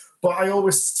kata. But I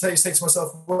always say to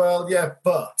myself, well, yeah,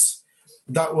 but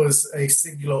that was a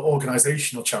singular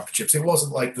organizational championships. It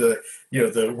wasn't like the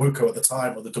WUCO at the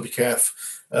time or the WKF.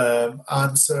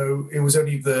 And so it was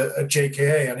only the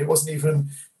JKA, and it wasn't even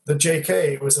the JK.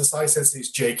 It was, as I said,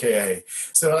 it's JKA.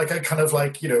 So like I kind of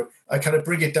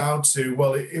bring it down to,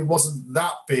 well, it wasn't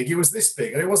that big. It was this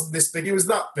big, and it wasn't this big. It was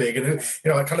that big, and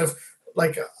I kind of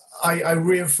like I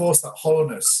reinforce that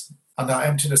hollowness and that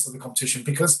emptiness of the competition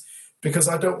because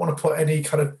I don't want to put any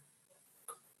kind of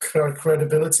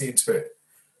credibility into it.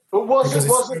 But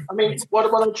wasn't I mean,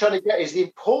 what I'm trying to get is the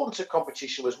importance of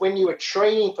competition was when you were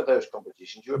training for those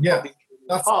competitions, you were probably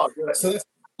hard. So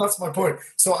that's my point.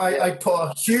 So I put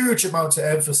a huge amount of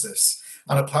emphasis,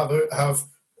 and I have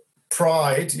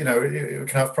pride. You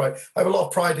can have pride. I have a lot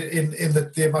of pride in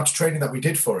the amount of training that we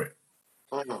did for it,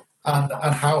 and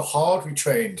how hard we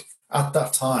trained at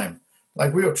that time.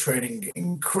 Like we were training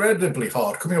incredibly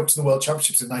hard, coming up to the World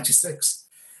Championships in '96.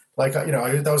 Like,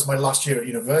 that was my last year at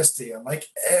university, and like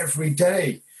every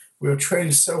day we were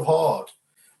training so hard.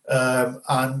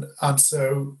 And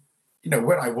so,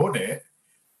 when I won it,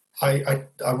 I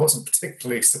wasn't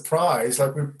particularly surprised.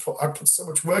 Like I put so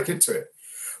much work into it,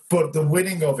 but the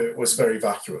winning of it was very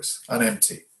vacuous and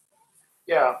empty.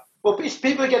 Yeah. Well,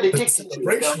 people get addicted to it. The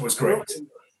celebration was great.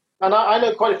 And I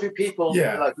know quite a few people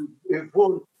who've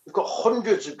won, who've got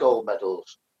hundreds of gold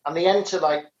medals, and they enter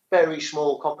like very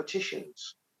small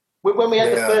competitions. When we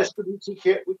had the first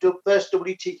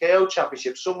WTKO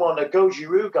championship, a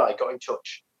Goju-Ryu guy, got in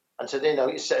touch and said, he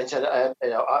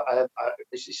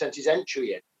sent his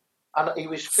entry in, and he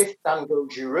was fifth Dan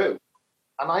Goju-Ryu.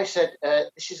 And I said,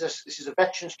 this is a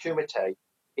veterans kumite.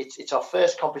 It's our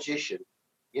first competition.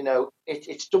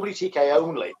 It's WTK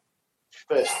only,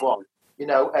 first one. You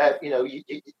can't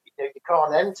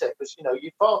enter because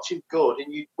you're far too good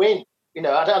and you'd win.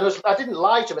 I didn't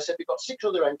lie to him. I said, we've got 6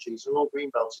 other entries, they're all green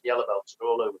belts and yellow belts, they're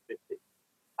all over 50.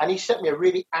 And he sent me a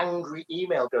really angry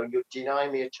email going, you're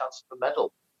denying me a chance for a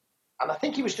medal. And I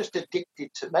think he was just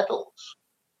addicted to medals.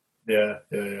 Yeah.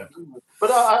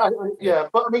 But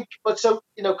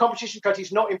competition strategy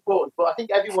is not important, but I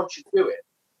think everyone should do it.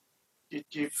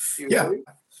 Do you agree?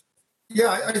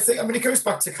 Yeah, I think, it goes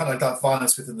back to kind of that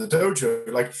violence within the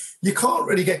dojo. Like, you can't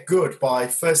really get good by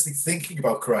firstly thinking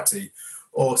about karate,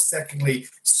 or secondly,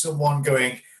 someone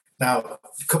going, now,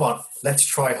 come on, let's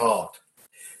try hard.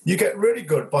 You get really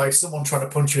good by someone trying to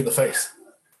punch you in the face.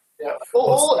 Yeah.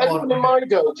 Everyone in my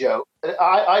dojo,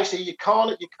 I say you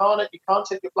can't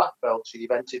take your black belt till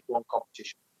you've entered one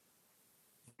competition,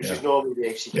 which is normally the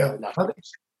ACK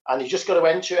nationals. And you just got to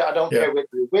enter it. I don't care whether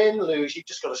you win, lose. You've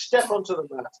just got to step onto the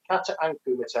mat, kata and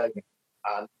kumite,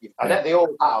 and they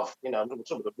all have,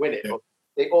 some of them win it, but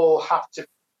they all have to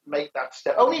make that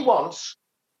step only once,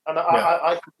 and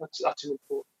I think that's an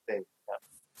important thing.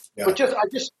 Yeah.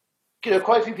 But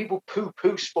quite a few people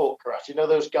poo-poo sport karate. You know,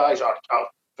 those guys are,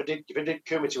 if I did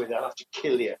kumite with you, I'd have to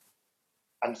kill you.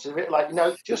 And it's a bit like,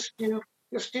 just do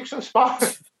some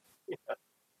sparring.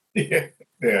 Yeah.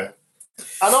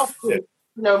 And often,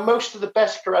 most of the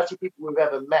best karate people we've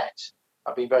ever met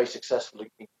have been very successful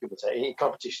in kumite, in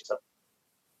competitions.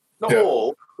 Not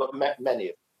all, but many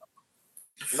of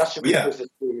them. And that's because they're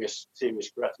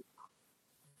serious karate.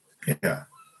 Yeah.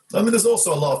 I mean, there's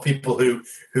also a lot of people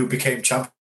who became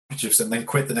championships and then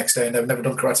quit the next day and they've never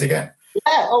done karate again.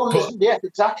 Yeah,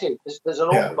 exactly. There's an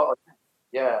awful lot of them.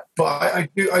 Yeah. But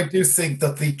I do think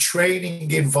that the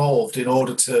training involved in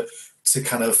order to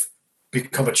kind of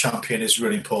become a champion is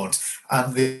really important.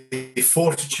 And the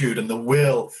fortitude and the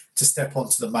will to step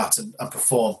onto the mat and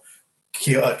perform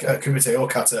kumite or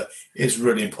kata is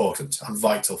really important and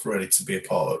vital for really to be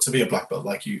a black belt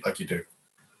like you do.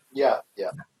 Yeah.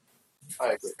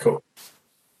 I agree. Cool.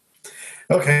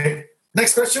 Okay.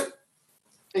 Next question.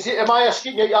 Am I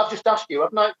asking you? I've just asked you,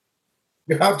 haven't I?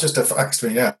 You have just asked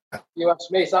me, yeah. You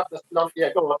asked me. Go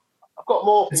on. I've got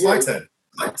more for it's you. My turn.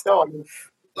 Go on.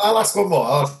 I'll ask one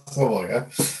more.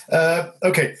 Yeah.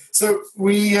 Okay. So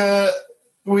we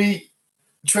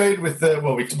trained with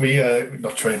we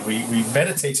not trained. We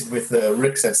meditated with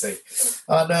Rick Sensei,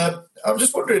 and I'm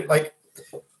just wondering, like,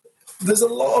 there's a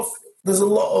lot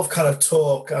of kind of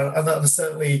talk, and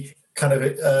certainly kind of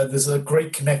there's a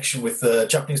great connection with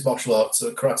Japanese martial arts,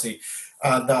 karate,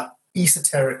 and that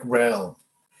esoteric realm.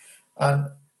 And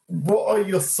what are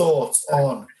your thoughts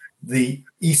on the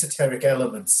esoteric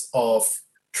elements of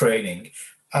training?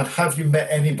 And have you met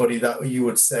anybody that you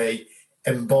would say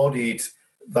embodied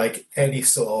like any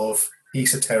sort of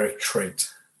esoteric trait?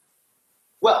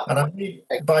 Well, and I mean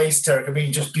by esoteric, I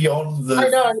mean just beyond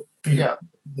the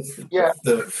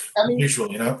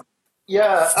usual,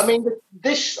 Yeah, I mean,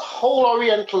 this whole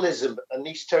Orientalism and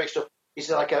esoteric stuff is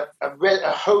like a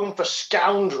home for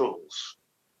scoundrels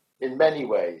in many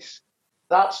ways.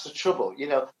 That's the trouble.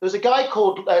 There's a guy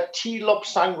called T.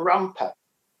 Lobsang Rampa,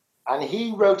 and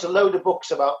he wrote a load of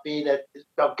books about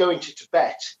going to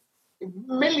Tibet.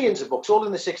 Millions of books, all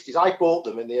in the 60s. I bought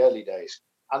them in the early days.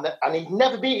 And he'd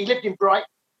never been, he lived in Brighton.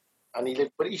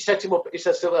 But he set him up, he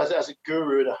said, as a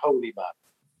guru and a holy man.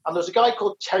 And there's a guy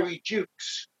called Terry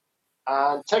Jukes.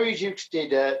 And Terry Jukes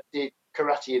did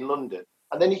karate in London.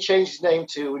 And then he changed his name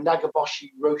to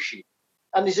Nagaboshi Roshi.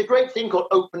 And there's a great thing called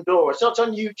Open Door. It's not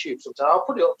on YouTube sometime. I'll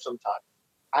put it up sometime.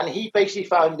 And he basically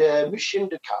found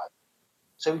Mushindokai.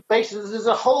 So basically, there's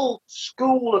a whole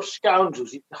school of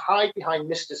scoundrels. You can hide behind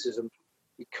mysticism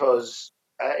because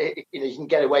you can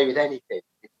get away with anything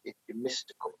if you're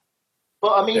mystical.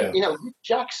 But I mean, Rick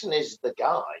Jackson is the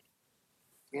guy.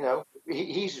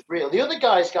 He's real. The other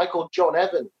guy is a guy called John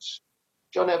Evans.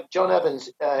 John Evans,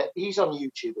 he's on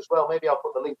YouTube as well. Maybe I'll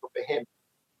put the link up for him.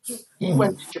 He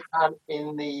went to Japan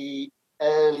in the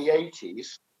early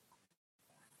 80s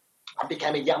and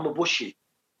became a Yamabushi.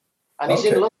 And he's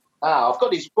in London now. I've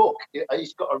got his book.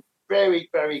 He's got a very,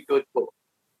 very good book.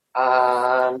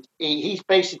 And he's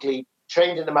basically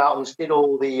trained in the mountains, did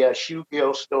all the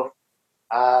Shugyo stuff,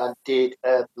 and did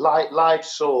live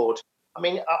sword. I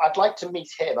mean, I'd like to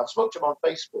meet him. I've spoken to him on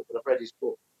Facebook, but I've read his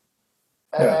book.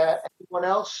 Anyone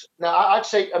else? Now, I'd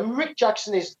say Rick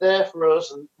Jackson is there for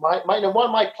us. And one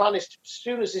of my plan is, as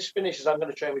soon as this finishes, I'm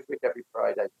going to train with Rick every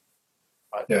Friday.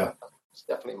 Right? Yeah. It's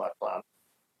definitely my plan.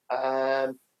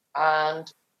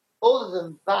 And other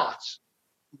than that,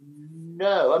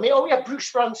 no. I mean, Bruce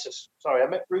Francis. Sorry, I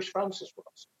met Bruce Francis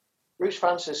once. Bruce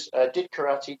Francis did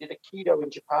karate, did Aikido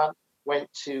in Japan, went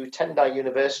to Tendai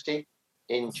University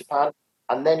in Japan,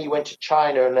 and then he went to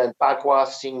China and then Bagua,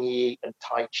 Xingyi, and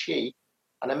Tai Chi.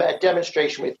 And I met a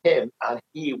demonstration with him, and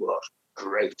he was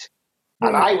great.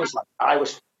 And I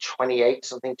was 28,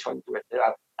 something, 20,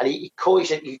 and he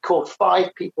called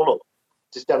 5 people up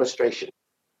to this demonstration,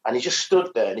 and he just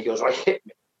stood there and he goes, "Right, hit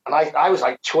me." And I was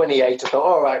like 28. I thought,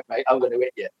 "All right, mate, I'm going to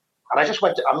hit you." And I just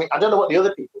went to, I don't know what the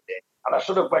other people did, and I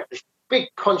sort of went this big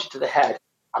punch to the head,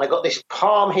 and I got this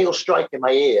palm heel strike in my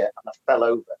ear, and I fell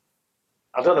over.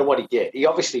 I don't know what he did. He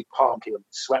obviously palm heeled and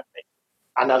swept me.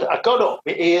 And I got up,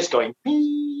 my ears going,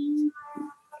 beep,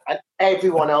 and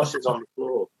everyone else is on the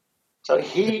floor. So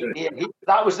he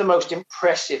that was the most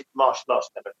impressive martial arts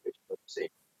demonstration I've ever seen.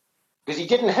 Because he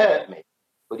didn't hurt me,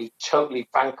 but he totally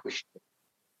vanquished me.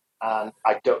 And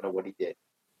I don't know what he did.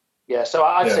 Yeah, so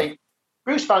I'd say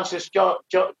Bruce Francis, John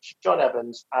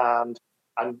Evans, and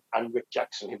Rick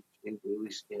Jackson,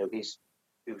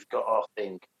 who's got our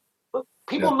thing. But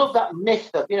people love that myth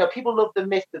of, people love the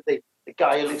myth of the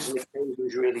guy who lives in the cave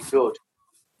who's really good.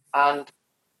 And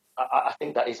I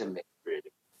think that is a myth,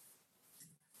 really.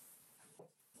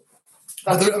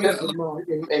 That's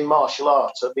in martial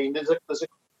arts. I mean, there's a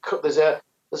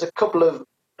couple of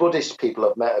Buddhist people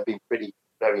I've met have been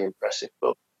very impressive,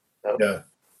 but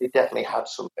they definitely had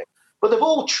something. But they've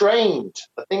all trained.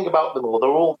 The thing about them all, they're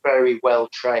all very well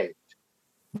trained.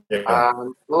 Yeah.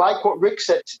 Like what Rick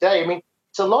said today, I mean,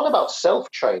 it's a lot about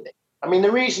self-training. I mean,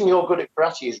 the reason you're good at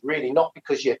karate is really not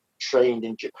because you trained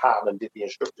in Japan and did the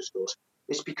instructor's course.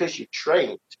 It's because you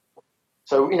trained.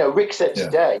 So, Rick said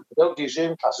today, don't do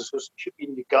Zoom classes because you should be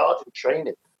in your garden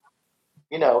training.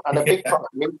 And a big part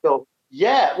of me thought,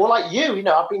 well, like you,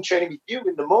 I've been training with you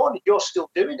in the morning. You're still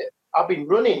doing it. I've been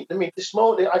running. I mean, this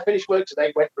morning I finished work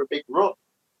today, went for a big run.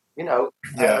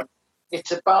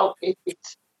 It's about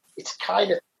it's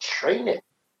kind of training.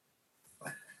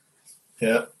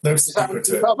 Yeah, no secret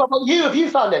to it. How about you? Have you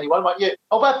found anyone? What about you?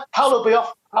 Oh, about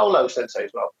Paulo Sensei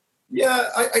as well. Yeah,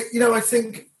 I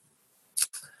think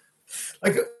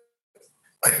like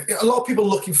a lot of people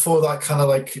looking for that kind of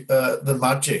like the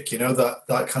magic,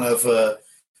 that kind of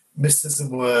mysticism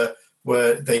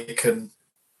where they can,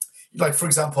 like, for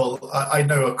example, I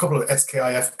know a couple of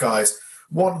SKIF guys.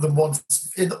 One of them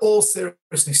once, in all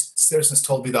seriousness,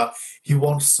 told me that he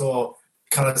once saw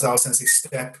Kanazawa Sensei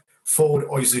step forward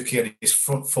Oizuki and his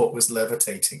front foot was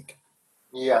levitating.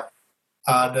 Yeah.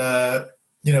 And,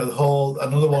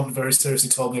 another one very seriously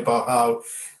told me about how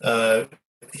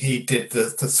he did the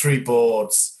three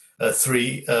boards,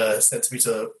 3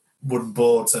 centimeter wooden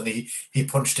boards, and he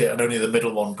punched it and only the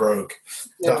middle one broke.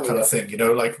 That kind of thing,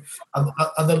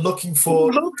 and they're looking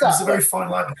for, there's a very fine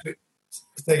line.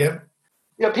 Say again?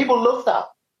 People love that.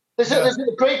 There's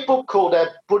a great book called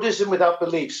Buddhism Without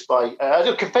Beliefs by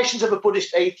Confessions of a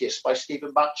Buddhist Atheist by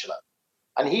Stephen Batchelor.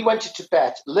 And he went to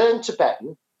Tibet, learned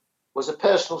Tibetan, was a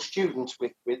personal student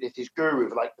with his guru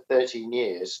for like 13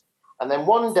 years. And then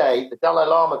one day the Dalai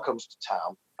Lama comes to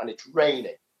town and it's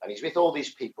raining and he's with all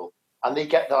these people and they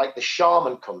get the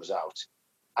shaman comes out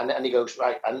and he goes,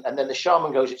 right. And then the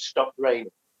shaman goes, it stopped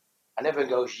raining. And everyone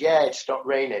goes, yeah, it stopped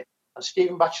raining. And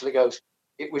Stephen Batchelor goes,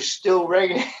 it was still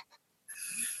raining.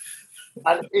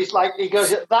 And it's like, he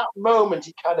goes, at that moment,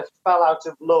 he kind of fell out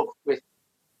of love with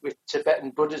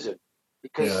Tibetan Buddhism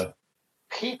because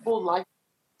people like,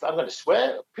 I'm going to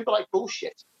swear, people like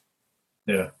bullshit.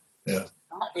 Yeah. That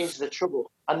is the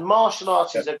trouble. And martial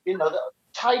arts is, the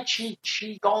Tai Chi,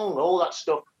 Qigong, all that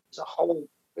stuff. It's a whole,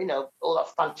 all that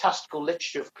fantastical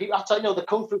literature of people. I know the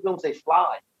Kung Fu films, they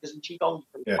fly because in Qigong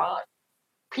you can fly.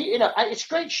 It's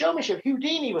great showmanship.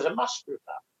 Houdini was a master of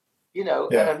that.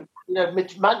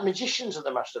 Magicians are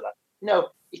the master of that.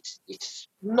 It's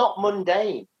not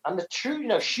mundane. And the true,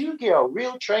 Shugyo,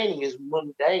 real training is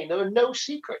mundane. There are no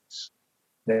secrets.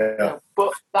 Yeah.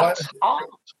 But that's art.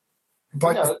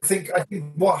 But I think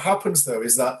what happens though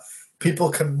is that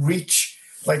people can reach,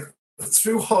 like,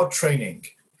 through hard training,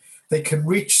 they can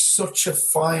reach such a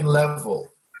fine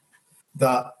level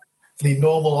that the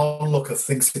normal onlooker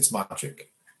thinks it's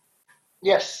magic.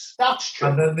 Yes, that's true.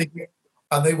 And then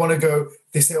they want to go,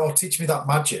 they say, oh, teach me that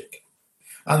magic.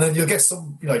 And then you'll get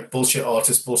some bullshit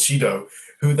artist, bullshido,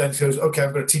 who then goes, okay,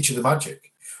 I'm going to teach you the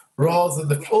magic. Rather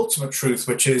than the ultimate truth,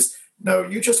 which is, no,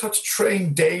 you just have to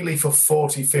train daily for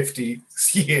 40, 50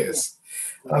 years.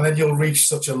 And then you'll reach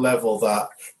such a level that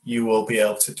you will be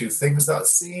able to do things that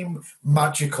seem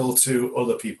magical to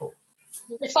other people.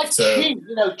 It's like Chi.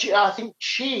 I think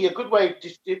Chi, a good way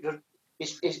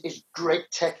is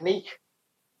great technique.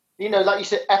 Like you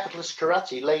said, effortless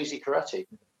karate, lazy karate.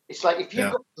 It's like if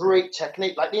you've got great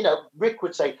technique, like, Rick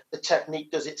would say, the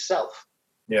technique does itself.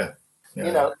 That's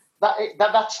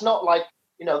not like,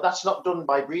 that's not done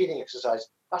by breathing exercise.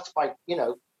 That's by,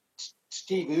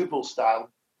 Steve Ubel style,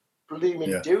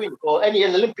 blooming doing. Or an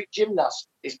Olympic gymnast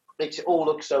makes it all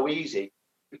look so easy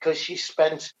because she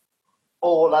spent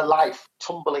all her life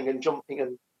tumbling and jumping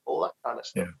and all that kind of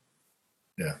stuff.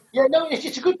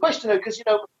 It's a good question though, because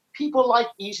people like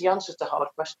easy answers to hard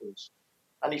questions.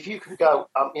 And if you can go,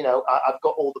 I've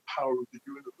got all the power of the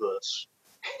universe,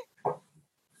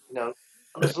 and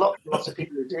there's lots of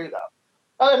people who do that.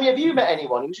 I mean, have you met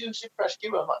anyone who's impressed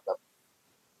you like that?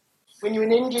 When you were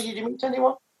in India, did you meet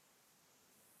anyone?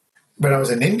 When I was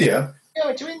in India? Yeah, I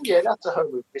went to India. That's a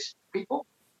home of people.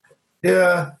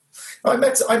 Yeah. I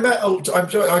just met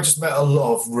a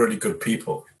lot of really good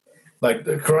people. Like,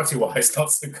 karate-wise,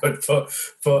 not so good,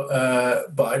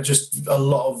 but just a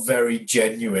lot of very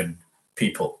genuine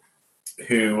people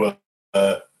who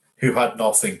had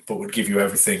nothing but would give you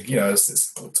everything.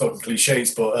 It's talking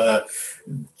cliches, but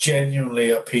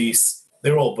genuinely at peace.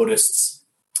 They're all Buddhists.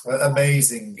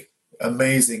 Amazing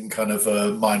kind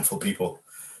of mindful people.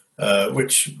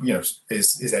 which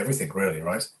is everything really,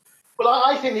 right? Well,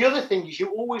 I think the other thing is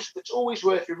it's always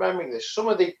worth remembering this. Some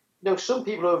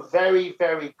people who are very,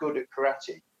 very good at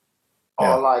karate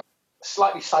are like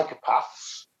slightly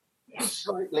psychopaths,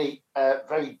 slightly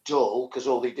very dull because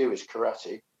all they do is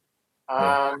karate.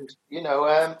 And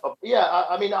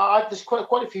I mean, there's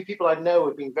quite a few people I know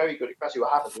who've been very good at karate who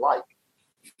I haven't liked.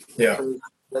 Yeah, because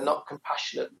they're not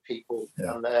compassionate people,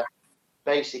 and they're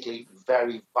basically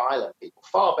very violent people.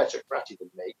 Far better at karate than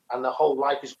me, and their whole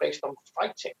life is based on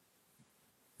fighting.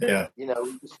 Yeah,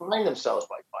 define themselves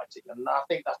by fighting, and I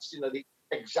think that's the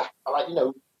exact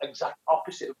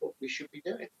opposite of what we should be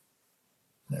doing.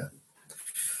 Yeah,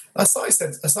 Asai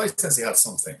Sensei had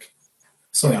something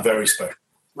very special.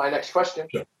 My next question.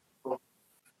 Sure.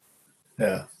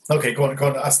 Yeah. Okay, go on.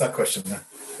 Ask that question then.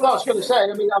 Well, I was going to say.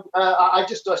 I mean, I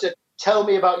said, tell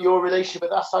me about your relationship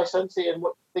with Asai Sensei and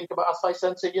what you think about Asai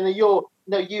Sensei. You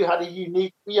had a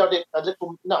unique. You had a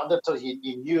little. Not that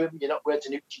you knew him. You're not wearing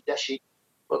Tanuki Deshi,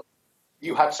 but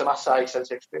you had some Asai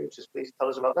Sensei experiences. Please tell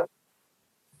us about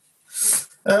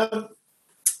them.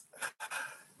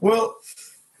 Well,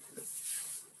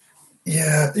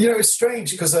 yeah, it's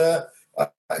strange because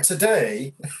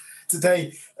today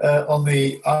on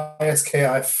the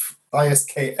ISKF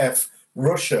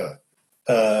Russia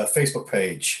Facebook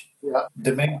page,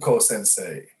 Domenko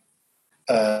Sensei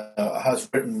has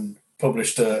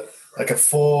published a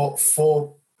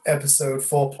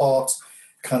 4-part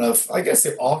kind of, I guess,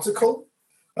 the article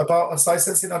about Asai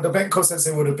Sensei. Now, Domenko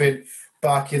Sensei would have been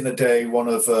back in the day one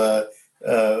of the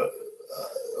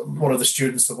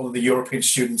students, one of the European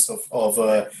students of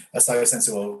Asai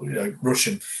Sensei,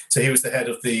 Russian. So he was the head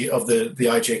of the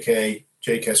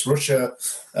JKS Russia,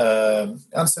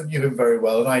 and so knew him very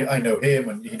well, and I know him,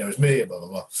 and he knows me, and blah blah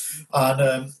blah.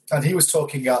 And he was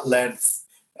talking at length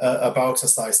about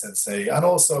Asai Sensei, and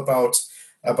also about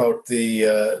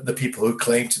the people who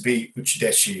claim to be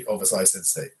Uchideshi of Asai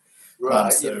Sensei. Right.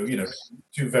 And so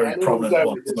two very prominent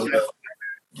ones.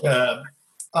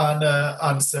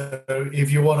 And so if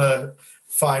you want to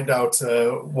find out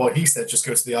what he said, just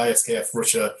go to the ISKF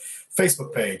Russia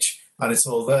Facebook page, and it's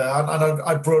all there. And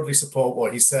I broadly support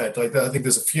what he said. Like, I think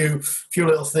there's a few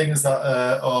little things that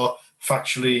are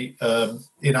factually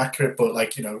inaccurate, but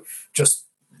just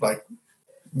like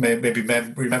maybe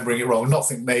remembering it wrong.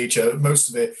 Nothing major. Most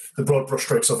of it, the broad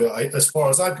brushstrokes of it, as far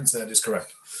as I'm concerned, is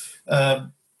correct.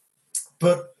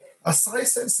 But Asai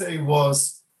Sensei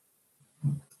was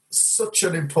such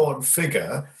an important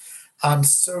figure and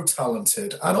so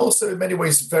talented, and also in many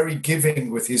ways very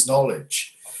giving with his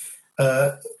knowledge,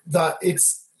 that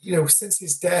it's, since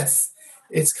his death,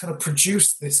 it's kind of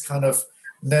produced this kind of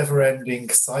never-ending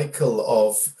cycle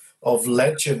of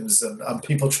legends and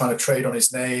people trying to trade on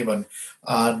his name, and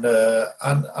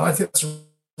I think that's a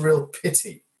real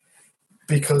pity,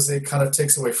 because it kind of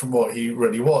takes away from what he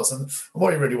really was, and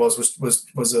what he really was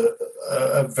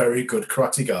a very good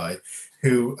karate guy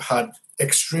who had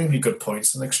extremely good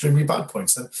points and extremely bad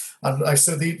points. And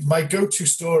so my go-to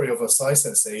story of Asai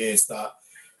Sensei is that,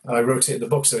 and I wrote it in the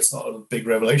book, so it's not a big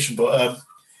revelation, but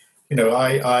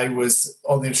I was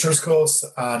on the insurance course,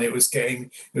 and it was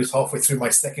halfway through my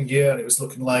second year, and it was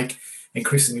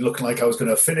increasingly looking like I was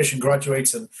going to finish and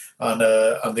graduate, and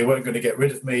they weren't going to get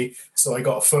rid of me. So I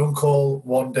got a phone call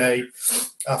one day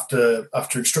after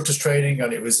instructor's training,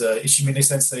 and it was Ishimine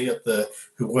Sensei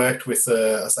who worked with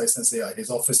Asai Sensei at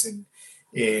his office in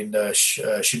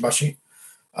Shimbashi,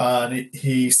 and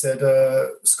he said,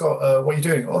 "Scott, what are you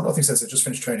doing?" "Oh, nothing, Sensei. Just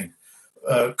finished training.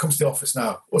 Come to the office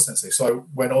now." "Oh, Sensei." So I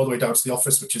went all the way down to the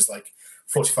office, which is like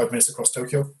 45 minutes across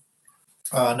Tokyo,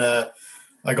 and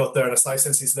I got there, and Asai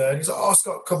Sensei's there, and he's like, "Oh,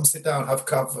 Scott, come sit down, have a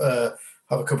cup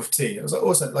of tea." I was like,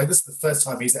 "Awesome!" Like, this is the first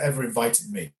time he's ever invited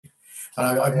me,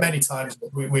 and I've many times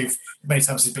he's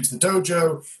been to the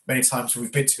dojo, many times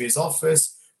we've been to his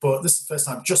office, but this is the first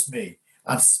time just me,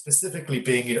 and specifically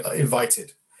being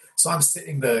invited. So I'm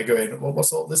sitting there going, "Well,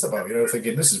 what's all this about?"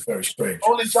 Thinking this is very strange.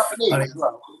 All in Japanese as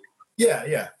well.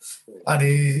 Yeah, and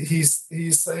he's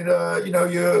saying,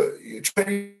 you're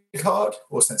training hard,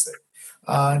 or Sensei.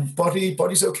 And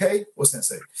body's okay, or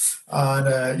Sensei.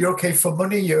 And you're okay for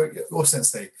money, or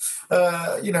Sensei.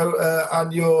 And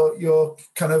you're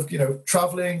kind of,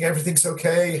 traveling, everything's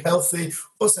okay, healthy,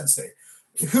 or Sensei.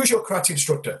 Who's your karate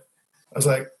instructor? I was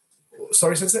like,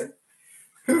 "Sorry, Sensei?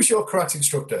 Who's your karate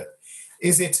instructor?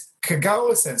 Is it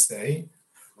Kagawa Sensei,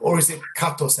 or is it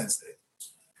Kato Sensei?"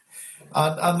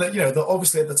 And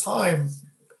obviously at the time,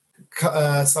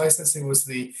 Asai Sensei was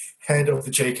the head of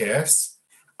the JKS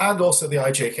and also the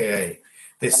IJKA,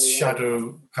 this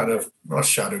shadow kind of, not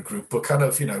shadow group, but kind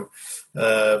of,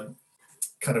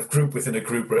 kind of group within a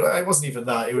group. It wasn't even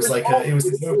that. It was like odd. it was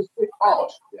It was a bit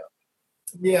odd. Yeah.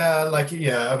 yeah, like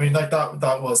yeah. I mean, like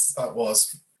that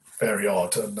was very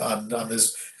odd, and there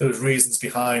was reasons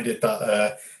behind it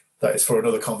that is for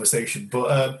another conversation.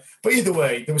 But either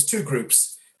way, there was two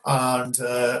groups, and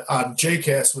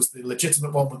JKS was the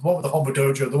legitimate one with the Hombo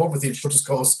Dojo, the one with the instructors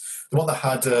course, the one that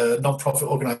had a non-profit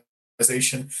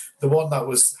organization, the one that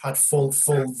had full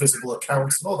visible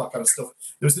accounts and all that kind of stuff.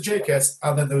 There was the JKS,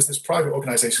 and then there was this private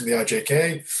organization, the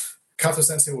IJK. Kato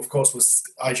Sensei, of course, was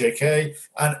IJK,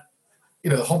 and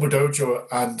the Hombo Dojo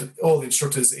and all the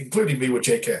instructors, including me, were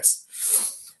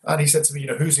JKS. And he said to me,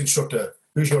 who's the instructor?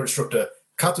 Who's your instructor?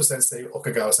 Kato Sensei,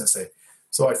 Okagawa Sensei.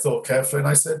 So I thought carefully, and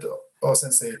I said, "Oh,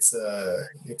 Sensei,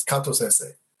 it's Kato Sensei."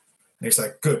 And he's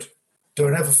like, "Good.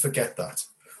 Don't ever forget that."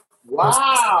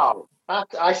 Wow.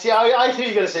 I see. I think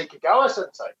you're going to say Kagawa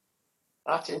Sensei.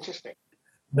 That's interesting.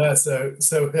 No, so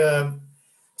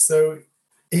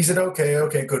he said,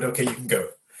 okay, good, okay, you can go.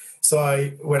 So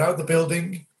I went out the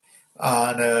building,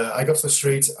 and I got to the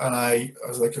street, and I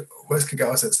was like, "Where's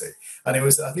Kagawa Sensei?" And I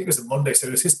think it was a Monday, so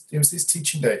it was his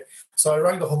teaching day. So I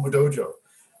rang the Hombo Dojo,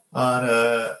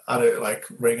 and I like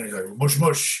rang, and he's like, "Mush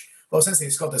mush, oh Sensei,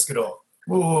 Scott, let's get on.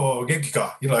 Oh, Genki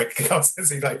ka." Like Kagawa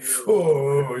Sensei, like,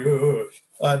 oh.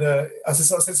 And I said,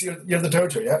 "So Sensei, you're in the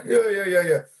dojo, yeah?"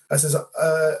 Yeah. I says,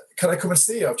 "Can I come and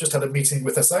see you? I've just had a meeting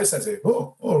with Asai Sensei."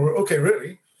 Oh, okay,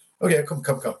 really? Okay, come.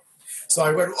 So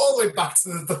I went all the way back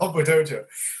to the Hombo Dojo,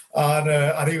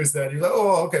 and he was there. And he was like,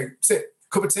 "Oh, okay, sit,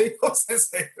 cup of tea." Oh,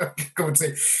 Sensei, cup of tea.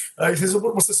 He says,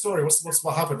 "What's the story?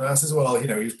 What happened?" And I says, "Well,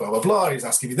 he's blah blah blah. He's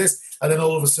asking me this." And then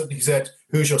all of a sudden he said,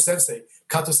 "Who's your sensei,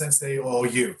 Kato Sensei or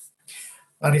you?"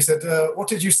 And he said, "What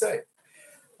did you say?"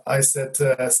 I said,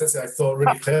 "Sensei, I thought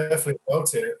really carefully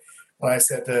about it." And I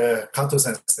said, "Kato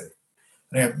Sensei."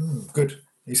 And he went, "Good."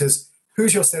 He says,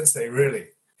 "Who's your sensei, really?"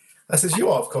 I says, "You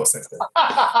are, of course, Sensei."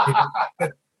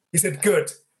 He said,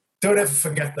 "Good. Don't ever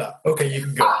forget that. Okay, you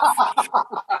can go."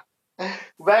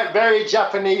 Very, very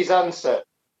Japanese answer.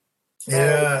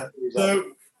 Yeah.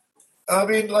 So, I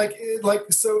mean,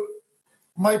 so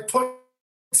my point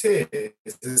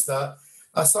is that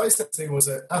Asai Sensei was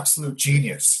an absolute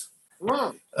genius.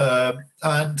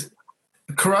 And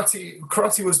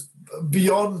karate was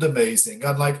beyond amazing,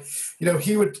 and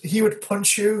he would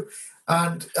punch you,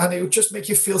 and it would just make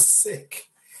you feel sick,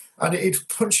 and it'd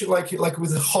punch you like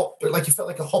with a hot, like you felt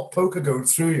like a hot poker going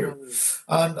through you,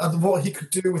 and what he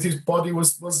could do with his body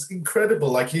was incredible.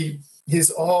 Like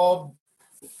his arm,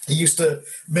 he used to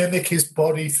mimic his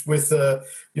body with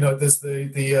there's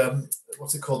the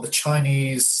what's it called, the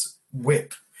Chinese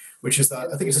whip, which is that,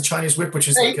 I think it's a Chinese whip, which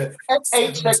is like a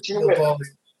 8-section whip.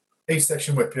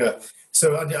 8-section whip, yeah.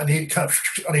 So and he'd kind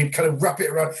of wrap it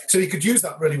around, so he could use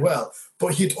that really well.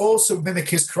 But he'd also mimic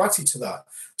his karate to that.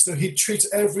 So he'd treat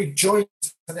every joint,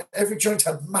 and every joint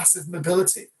had massive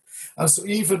mobility. And so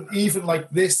even like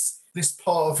this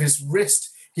part of his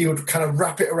wrist, he would kind of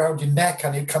wrap it around your neck,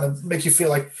 and he'd kind of make you feel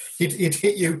like he'd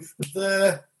hit you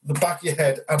there, the back of your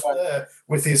head, and there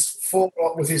with his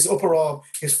forearm, with his upper arm,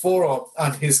 his forearm,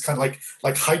 and his kind of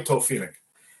like Haito feeling.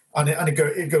 And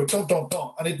it'd go don don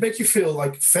don, and it'd make you feel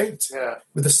like faint,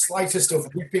 with the slightest of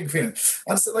whipping feeling.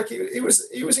 And so it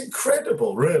was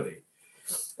incredible, really.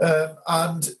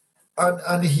 And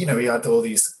he had all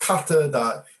these kata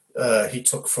that he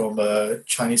took from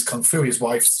Chinese kung fu. His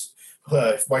wife's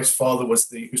father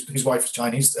his wife was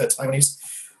Chinese, Taiwanese,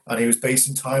 and he was based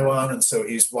in Taiwan, and so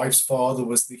his wife's father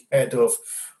was the head of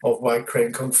White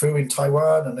Crane Kung Fu in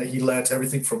Taiwan, and he learned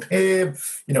everything from him.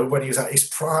 When he was at his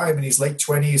prime in his late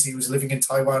 20s, he was living in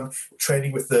Taiwan,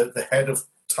 training with the head of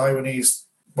Taiwanese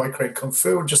White Crane Kung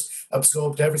Fu, and just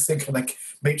absorbed everything, and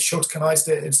made Shotokanized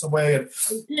it in some way. And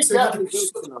he definitely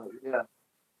Shotokanized it, yeah.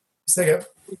 Say again?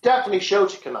 He definitely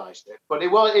Shotokanized it, but it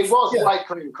was White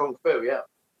Crane Kung Fu, yeah.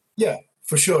 Yeah,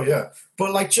 for sure, yeah.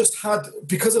 But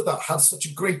because of that, had such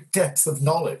a great depth of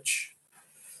knowledge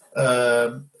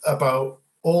about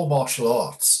all martial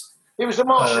arts. He was a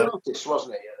martial artist,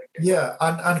 wasn't he? Yeah,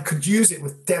 and could use it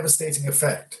with devastating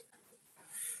effect.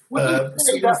 Would you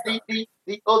say that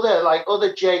the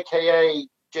other JKA,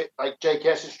 like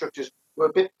JKS instructors, were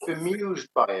a bit bemused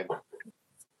by him?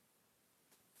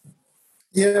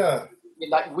 Yeah.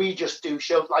 Like, we just do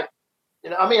shows, like,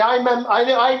 I mean, I remember,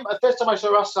 the first time I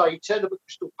saw Asai, he turned up at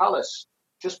Crystal Palace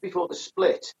just before the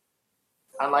split,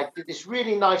 and did this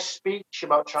really nice speech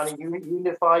about trying to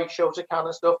unify Shotokan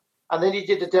and stuff. And then he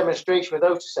did the demonstration with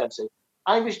Ota Sensei.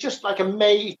 I was just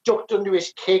amazed. He ducked under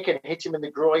his kick and hit him in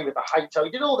the groin with a high toe.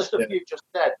 He did all the stuff you just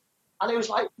said. And it was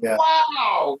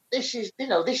wow, this is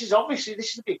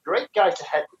a great guy to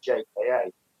head the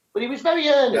JKA. But he was very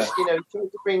earnest, trying to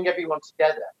bring everyone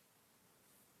together.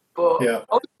 But I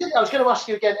was going to ask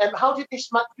you again, how did this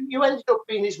you ended up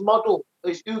being his model,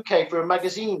 his uke for a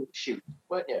magazine shoot,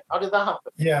 weren't you? How did that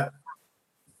happen? Yeah.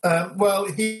 Well,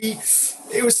 it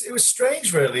was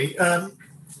strange, really.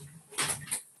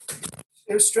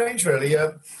 It was strange, really.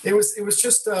 It was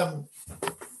just like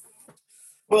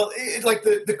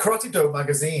the Karate Do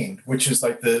magazine, which is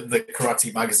like the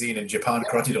karate magazine in Japan,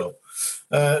 Karate Do.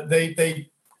 They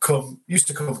used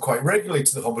to come quite regularly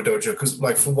to the Hombu Dojo because,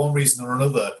 like, for one reason or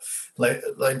another, like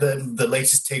the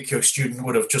latest Teikyo student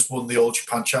would have just won the All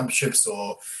Japan Championships,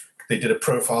 or they did a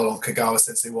profile on Kagawa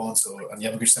Sensei once, and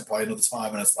Yamaguchi Senpai another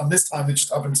time, and this time they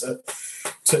just happened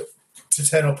to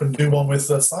turn up and do one with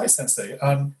Sai Sensei.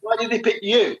 And why did they pick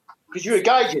you? Because you're a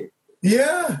gaijin.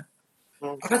 Yeah,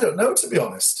 I don't know, to be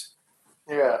honest.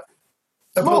 Yeah,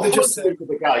 well, they just said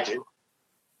the gaijin.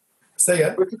 Say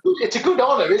again. It's a good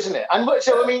honour, isn't it? And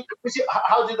so, I mean,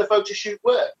 how did the photo shoot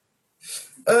work?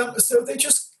 So they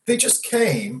just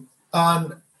came,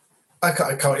 and I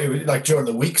can't it was like during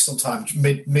the week, sometimes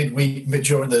midweek,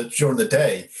 during the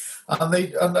day,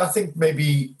 and I think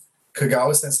maybe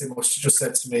Kagawa Sensei must have just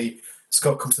said to me,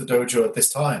 "Scott, come to the dojo at this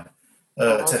time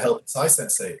to help Sai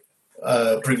Sensei,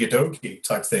 bring your dogi,"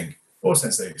 type thing, or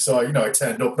Sensei. So I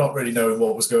turned up, not really knowing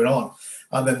what was going on.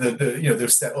 And then they were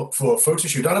set up for a photo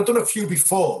shoot. And I've done a few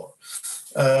before.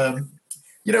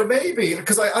 Maybe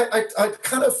because I'd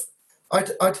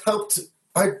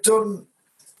done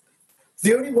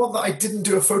the only one that I didn't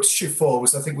do a photo shoot for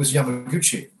was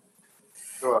Yamaguchi.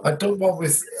 Sure. I'd done one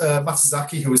with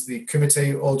Matsuzaki, who was the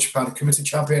All Japan Kumite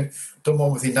champion. Done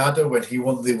one with Inada when he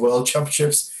won the World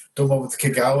Championships. Done one with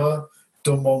Kagawa.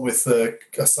 Done one with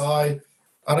Asai.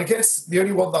 And I guess the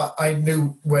only one that I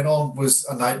knew went on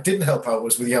and I didn't help out,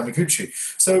 was with Yamaguchi.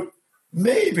 So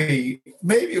maybe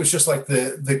it was just like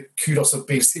the kudos of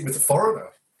being seen with the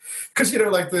foreigner, because you know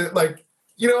what I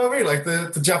mean, like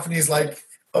the Japanese, like,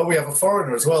 oh, we have a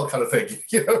foreigner as well, kind of thing.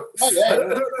 Oh, yeah. I don't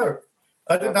know.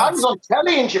 I was on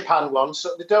telly in Japan once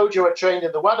at the dojo I trained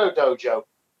in, the Wado dojo.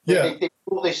 Yeah, they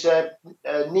called this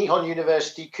Nihon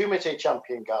University Kumite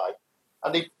champion guy,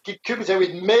 and they did Kumite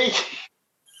with me.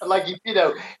 And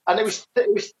and it was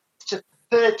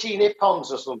 13 ippons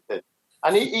or something,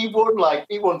 and he won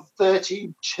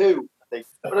 13-2. I think.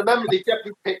 But I remember they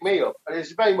definitely picked me up, and it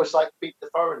was very much like beat the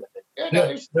foreigner thing.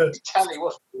 It was telly,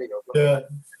 wasn't it? Yeah.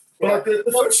 Well, like the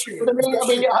first shoot.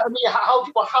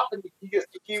 What happened? Did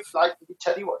you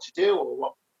tell you what to do or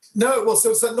what? No, well,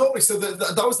 so normally,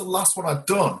 that was the last one I'd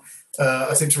done.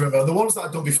 I seem to remember the ones that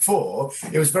I'd done before.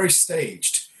 It was very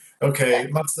staged. Okay,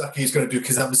 Matsuzaki is going to do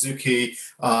Kizamizuki,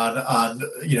 and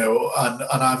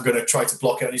I'm going to try to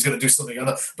block it, and he's going to do something.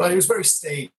 But it was very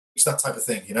staged, that type of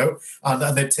thing,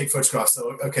 and they'd take photographs.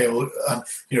 So, okay, and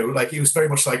it was very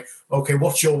much like, okay,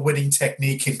 what's your winning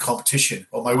technique in competition?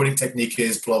 Or my winning technique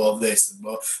is blah blah this, and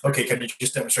blah. Okay, can you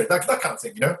just demonstrate that kind of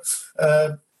thing,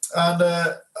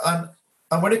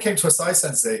 And when it came to Asai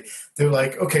Sensei, they were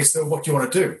like, okay, so what do you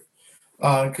want to do?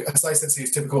 Asai Sensei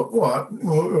is typical. Well,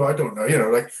 I don't know.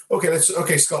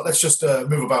 Okay, Scott, let's just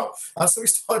move about. And so we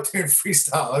started doing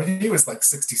freestyle. I mean, he was like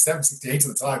 67, 68 at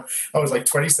the time. I was like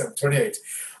 27, 28.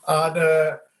 And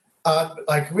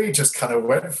we just kind of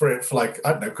went for it for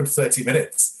good 30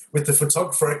 minutes with the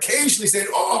photographer occasionally saying,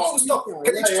 "Oh, stop!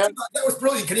 Can you just do that? That was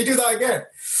brilliant. Can you do that again?"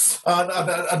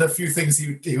 And a few things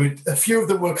he would. A few of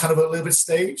them were kind of a little bit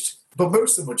staged. But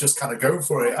most of them were just kind of going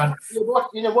for it. And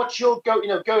what's your go?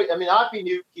 I mean, I've been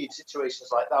in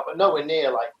situations like that, but nowhere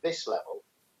near like this level.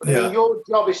 But I mean, your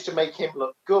job is to make him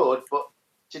look good, but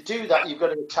to do that, you've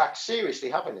got to attack seriously,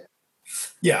 haven't you?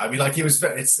 Yeah, I mean, like he was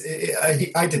very.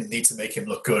 I didn't need to make him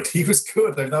look good. He was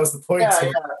good, and that was the point.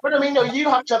 Yeah. But I mean, no, you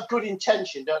have to have good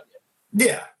intention, don't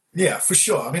you? Yeah, for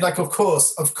sure. I mean, like, of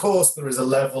course, there is a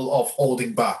level of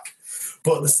holding back.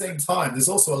 But at the same time, there's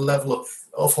also a level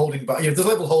of holding back. There's a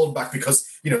level of holding back because,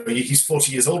 he's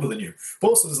 40 years older than you. But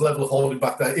also there's a level of holding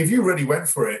back that if you really went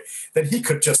for it, then he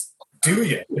could just do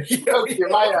you.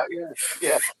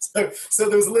 Yeah. So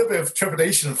there was a little bit of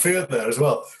trepidation and fear there as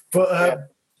well. But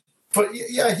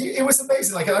it was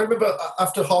amazing. Like, I remember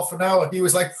after half an hour, he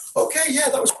was like, "Okay, yeah,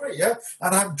 that was great, yeah."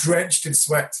 And I'm drenched in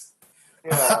sweat.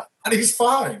 Yeah. And he's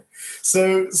fine.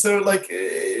 So like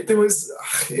it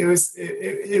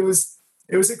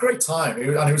was a great time,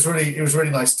 and it was really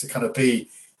nice to kind of be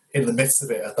in the midst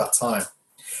of it at that time.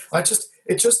 I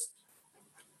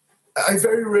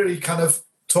very rarely kind of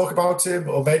talk about him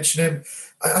or mention him.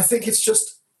 I think it's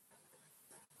just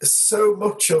so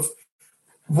much of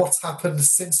what's happened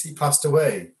since he passed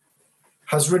away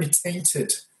has really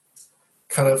tainted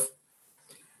kind of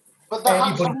But that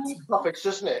happens to Anybody, all prophets,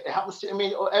 doesn't it? It happens to, I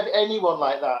mean, anyone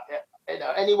like that.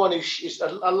 Anyone who is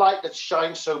a light that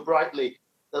shines so brightly,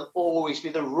 there'll always be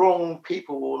the wrong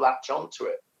people will latch onto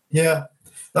it. yeah,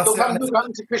 that's Look it.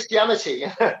 happened to Christianity.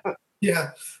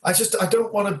 Yeah, I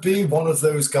don't want to be one of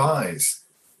those guys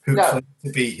who No. claim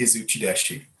to be his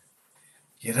Uchideshi.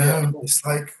 Yeah. It's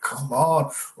like, come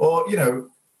on. Or,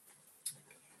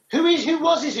 Who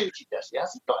was his Uchideshi?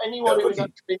 Has he got anyone who was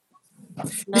actually?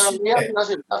 No, he hasn't, has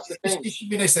he? That's the thing.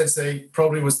 Ishimine Sensei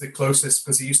probably was the closest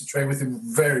because he used to train with him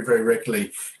very, very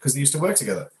regularly because they used to work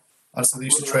together. And so they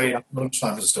used to train at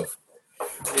lunchtime and stuff.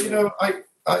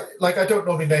 I don't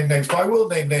normally name names, but I will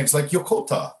name names like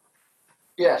Yokota.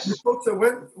 Yes. Yokota,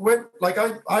 when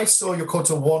I saw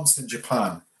Yokota once in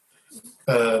Japan,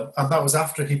 and that was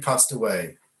after he passed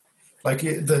away. Like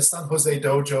the San Jose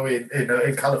Dojo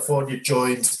in California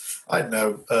joined, I don't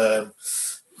know,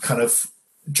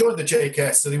 joined the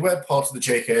JKS. So they weren't part of the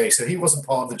JKA. So he wasn't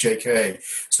part of the JKA.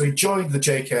 So he joined the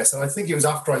JKS. And I think it was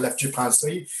after I left Japan. So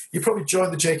he probably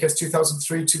joined the JKS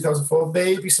 2003, 2004,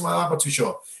 maybe something like that. I'm not too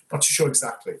sure. Not too sure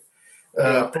exactly.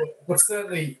 But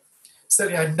certainly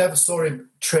I never saw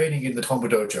him training in the Tombo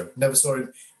Dojo. Never saw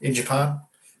him in Japan,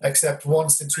 except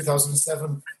once in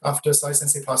 2007 after Sai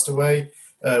Sensei passed away.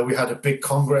 We had a big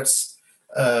congress,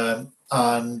 and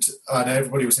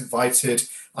everybody was invited,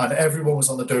 and everyone was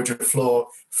on the dojo floor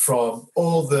from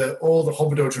all the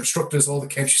Honbo Dojo instructors, all the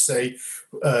Kenshusei,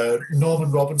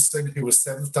 Norman Robinson, who was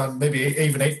 7th dan, maybe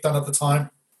even 8th dan at the time,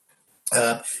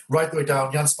 right the way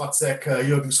down, Jan Spatzek,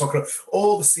 Jürgen Sokra,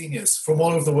 all the seniors from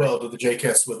all over the world of the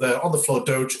JKS were there on the floor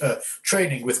dojo,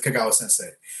 training with Kagawa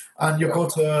Sensei. And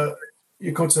Yokota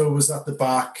was at the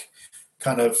back,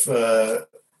 kind of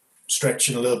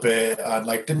stretching a little bit, and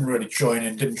didn't really join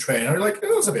in, didn't train. I was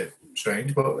it was a bit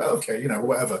strange, but okay,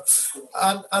 whatever.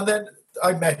 And then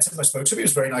I met him, I spoke to him. He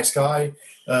was a very nice guy,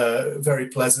 very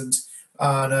pleasant,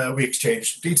 and we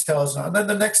exchanged details. And then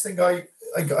the next thing I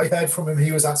heard from him,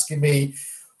 he was asking me,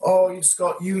 "Oh,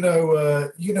 Scott, you know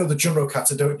the Junro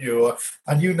kata, don't you?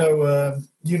 And you know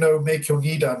Meikyo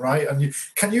Nidan, right? And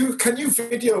can you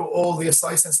video all the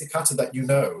Asai Sensei kata that you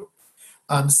know,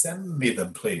 and send me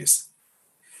them, please?"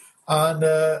 And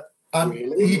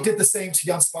Really? he did the same to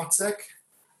Jan Spatzek.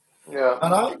 Yeah.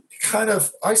 And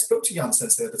I spoke to Jan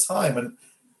Sensei at the time, and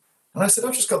I said,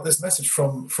 "I've just got this message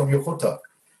from Yokota."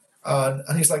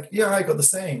 And he's like, "Yeah, I got the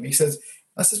same." I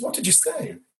says, "What did you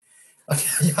say?" And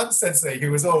Jan Sensei,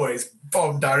 who was always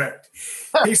bomb direct,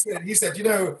 he said,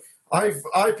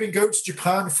 I've been going to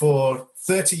Japan for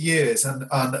 30 years and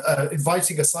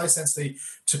inviting a Sai Sensei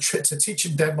to teach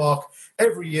in Denmark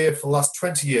every year for the last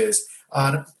 20 years.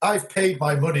 And I've paid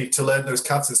my money to learn those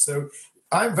katas. So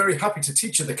I'm very happy to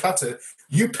teach you the kata.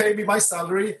 You pay me my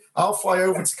salary, I'll fly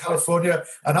over to California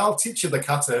and I'll teach you the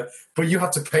kata, but you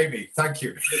have to pay me. Thank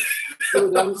you.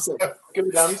 Good answer.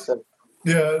 Good answer.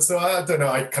 Yeah, so I don't know,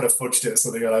 I kind of fudged it or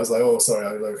something, and I was like, "Oh, sorry,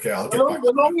 okay, I'll get back."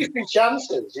 There'll always be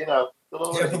chances, Yeah,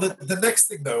 but the next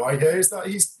thing, though, I hear is that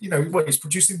he's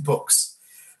producing books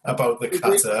about the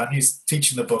kata, and he's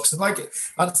teaching the books,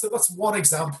 and so that's one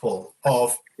example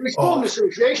of. It's called an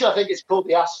association. I think it's called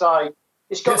the Asai.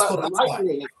 It's got that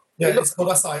lightning. Yeah, it's called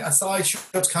Asai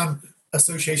Shotokan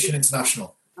Association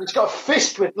International. And it's got a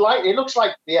fist with lightning. It looks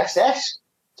like the SS.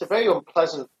 It's a very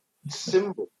unpleasant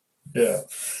symbol. Yeah,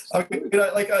 I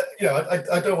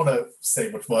don't want to say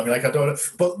much more. I don't want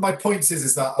to, but my point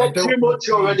is that I don't. Too much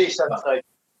already, Sensei.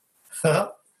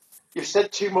 Huh? You've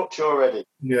said too much already.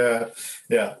 Yeah,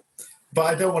 but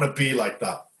I don't want to be like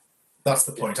that. That's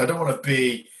the point. I don't want to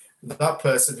be that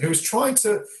person who's trying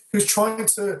to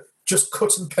just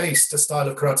cut and paste a style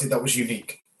of karate that was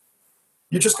unique.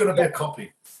 You're just going to be a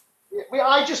copy. Yeah,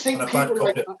 I just think people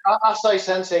like Asai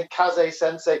Sensei and Kaze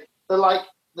Sensei, they're like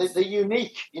they're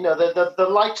unique. The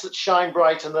lights that shine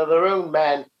bright, and they're their own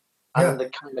men, and they're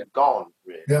kind of gone,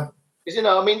 really. Yeah. Because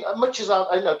much as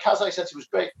I know, Kaze Sensei was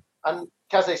great,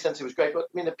 but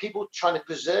the people trying to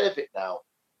preserve it now.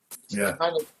 Yeah.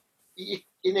 Kind of, you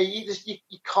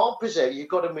can't preserve it. You've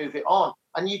got to move it on.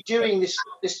 And you're doing this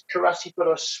karate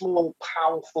for a small,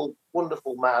 powerful,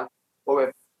 wonderful man, or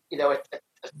a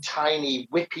tiny,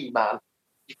 whippy man.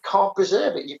 You can't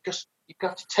preserve it. You've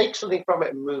got to take something from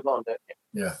it and move on, don't you?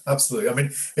 Yeah, absolutely.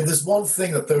 If there's one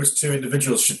thing that those two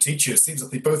individuals should teach you, it seems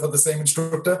like they both have the same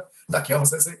instructor, Nakayama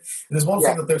Sensei. There's one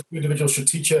thing that those two individuals should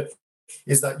teach you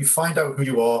is that you find out who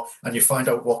you are and you find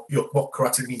out what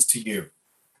karate means to you.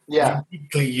 Yeah.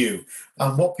 Uniquely you.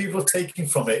 And what people are taking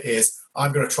from it is,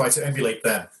 I'm going to try to emulate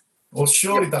them. Well,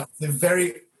 surely that's the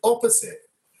very opposite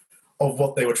of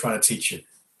what they were trying to teach you.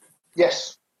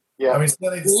 Yes. Yeah.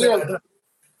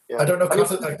 I don't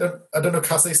know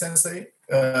Kase Sensei.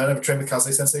 I never trained with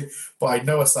Kaze Sensei, but I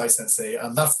know Asai Sensei,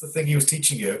 and that's the thing he was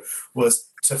teaching you, was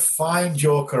to find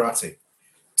your karate.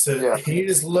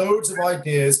 Here's loads of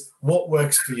ideas, what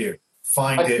works for you.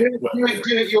 Find it.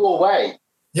 Do it your way.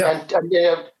 Yeah. And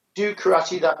do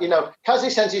karate that,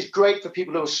 Kaze Sensei is great for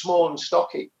people who are small and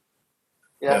stocky.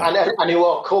 And who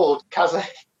are called Kaze.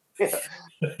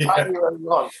 Find your own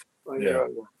one.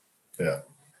 Yeah.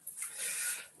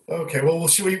 Okay, well,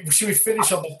 should we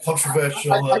finish on the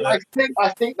controversial? I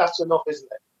think that's enough, isn't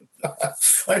it?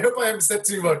 I hope I haven't said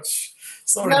too much.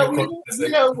 Sorry. No, you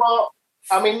know what?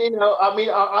 I'm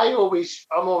always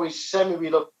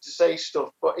semi-reluctant to say stuff,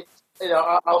 but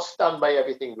I'll stand by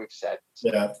everything we've said.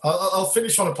 Yeah, I'll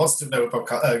finish on a positive note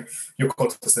about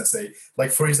Yokota Sensei.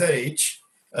 Like, for his age,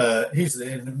 he's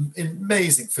in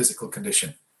amazing physical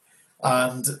condition.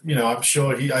 And, I'm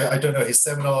sure I don't know his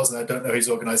seminars and I don't know his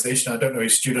organization, I don't know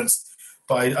his students,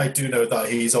 but I do know that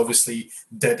he's obviously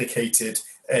dedicated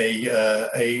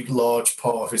a large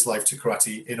part of his life to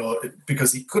karate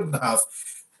because he couldn't have,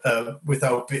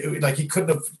 he couldn't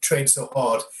have trained so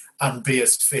hard and be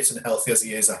as fit and healthy as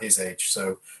he is at his age.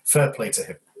 So fair play to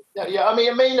him. Yeah. I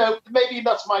mean, maybe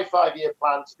that's my 5-year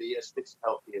plan, to be as fit and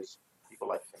healthy as people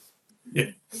like him.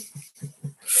 Yeah.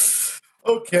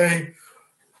 Okay.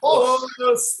 Oh,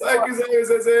 thank you,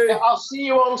 Sensei. I'll see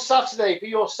you on Saturday for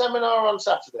your seminar on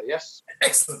Saturday, yes?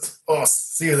 Excellent. Oh,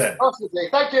 see you then. Saturday.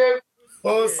 Thank you.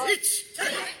 Oh.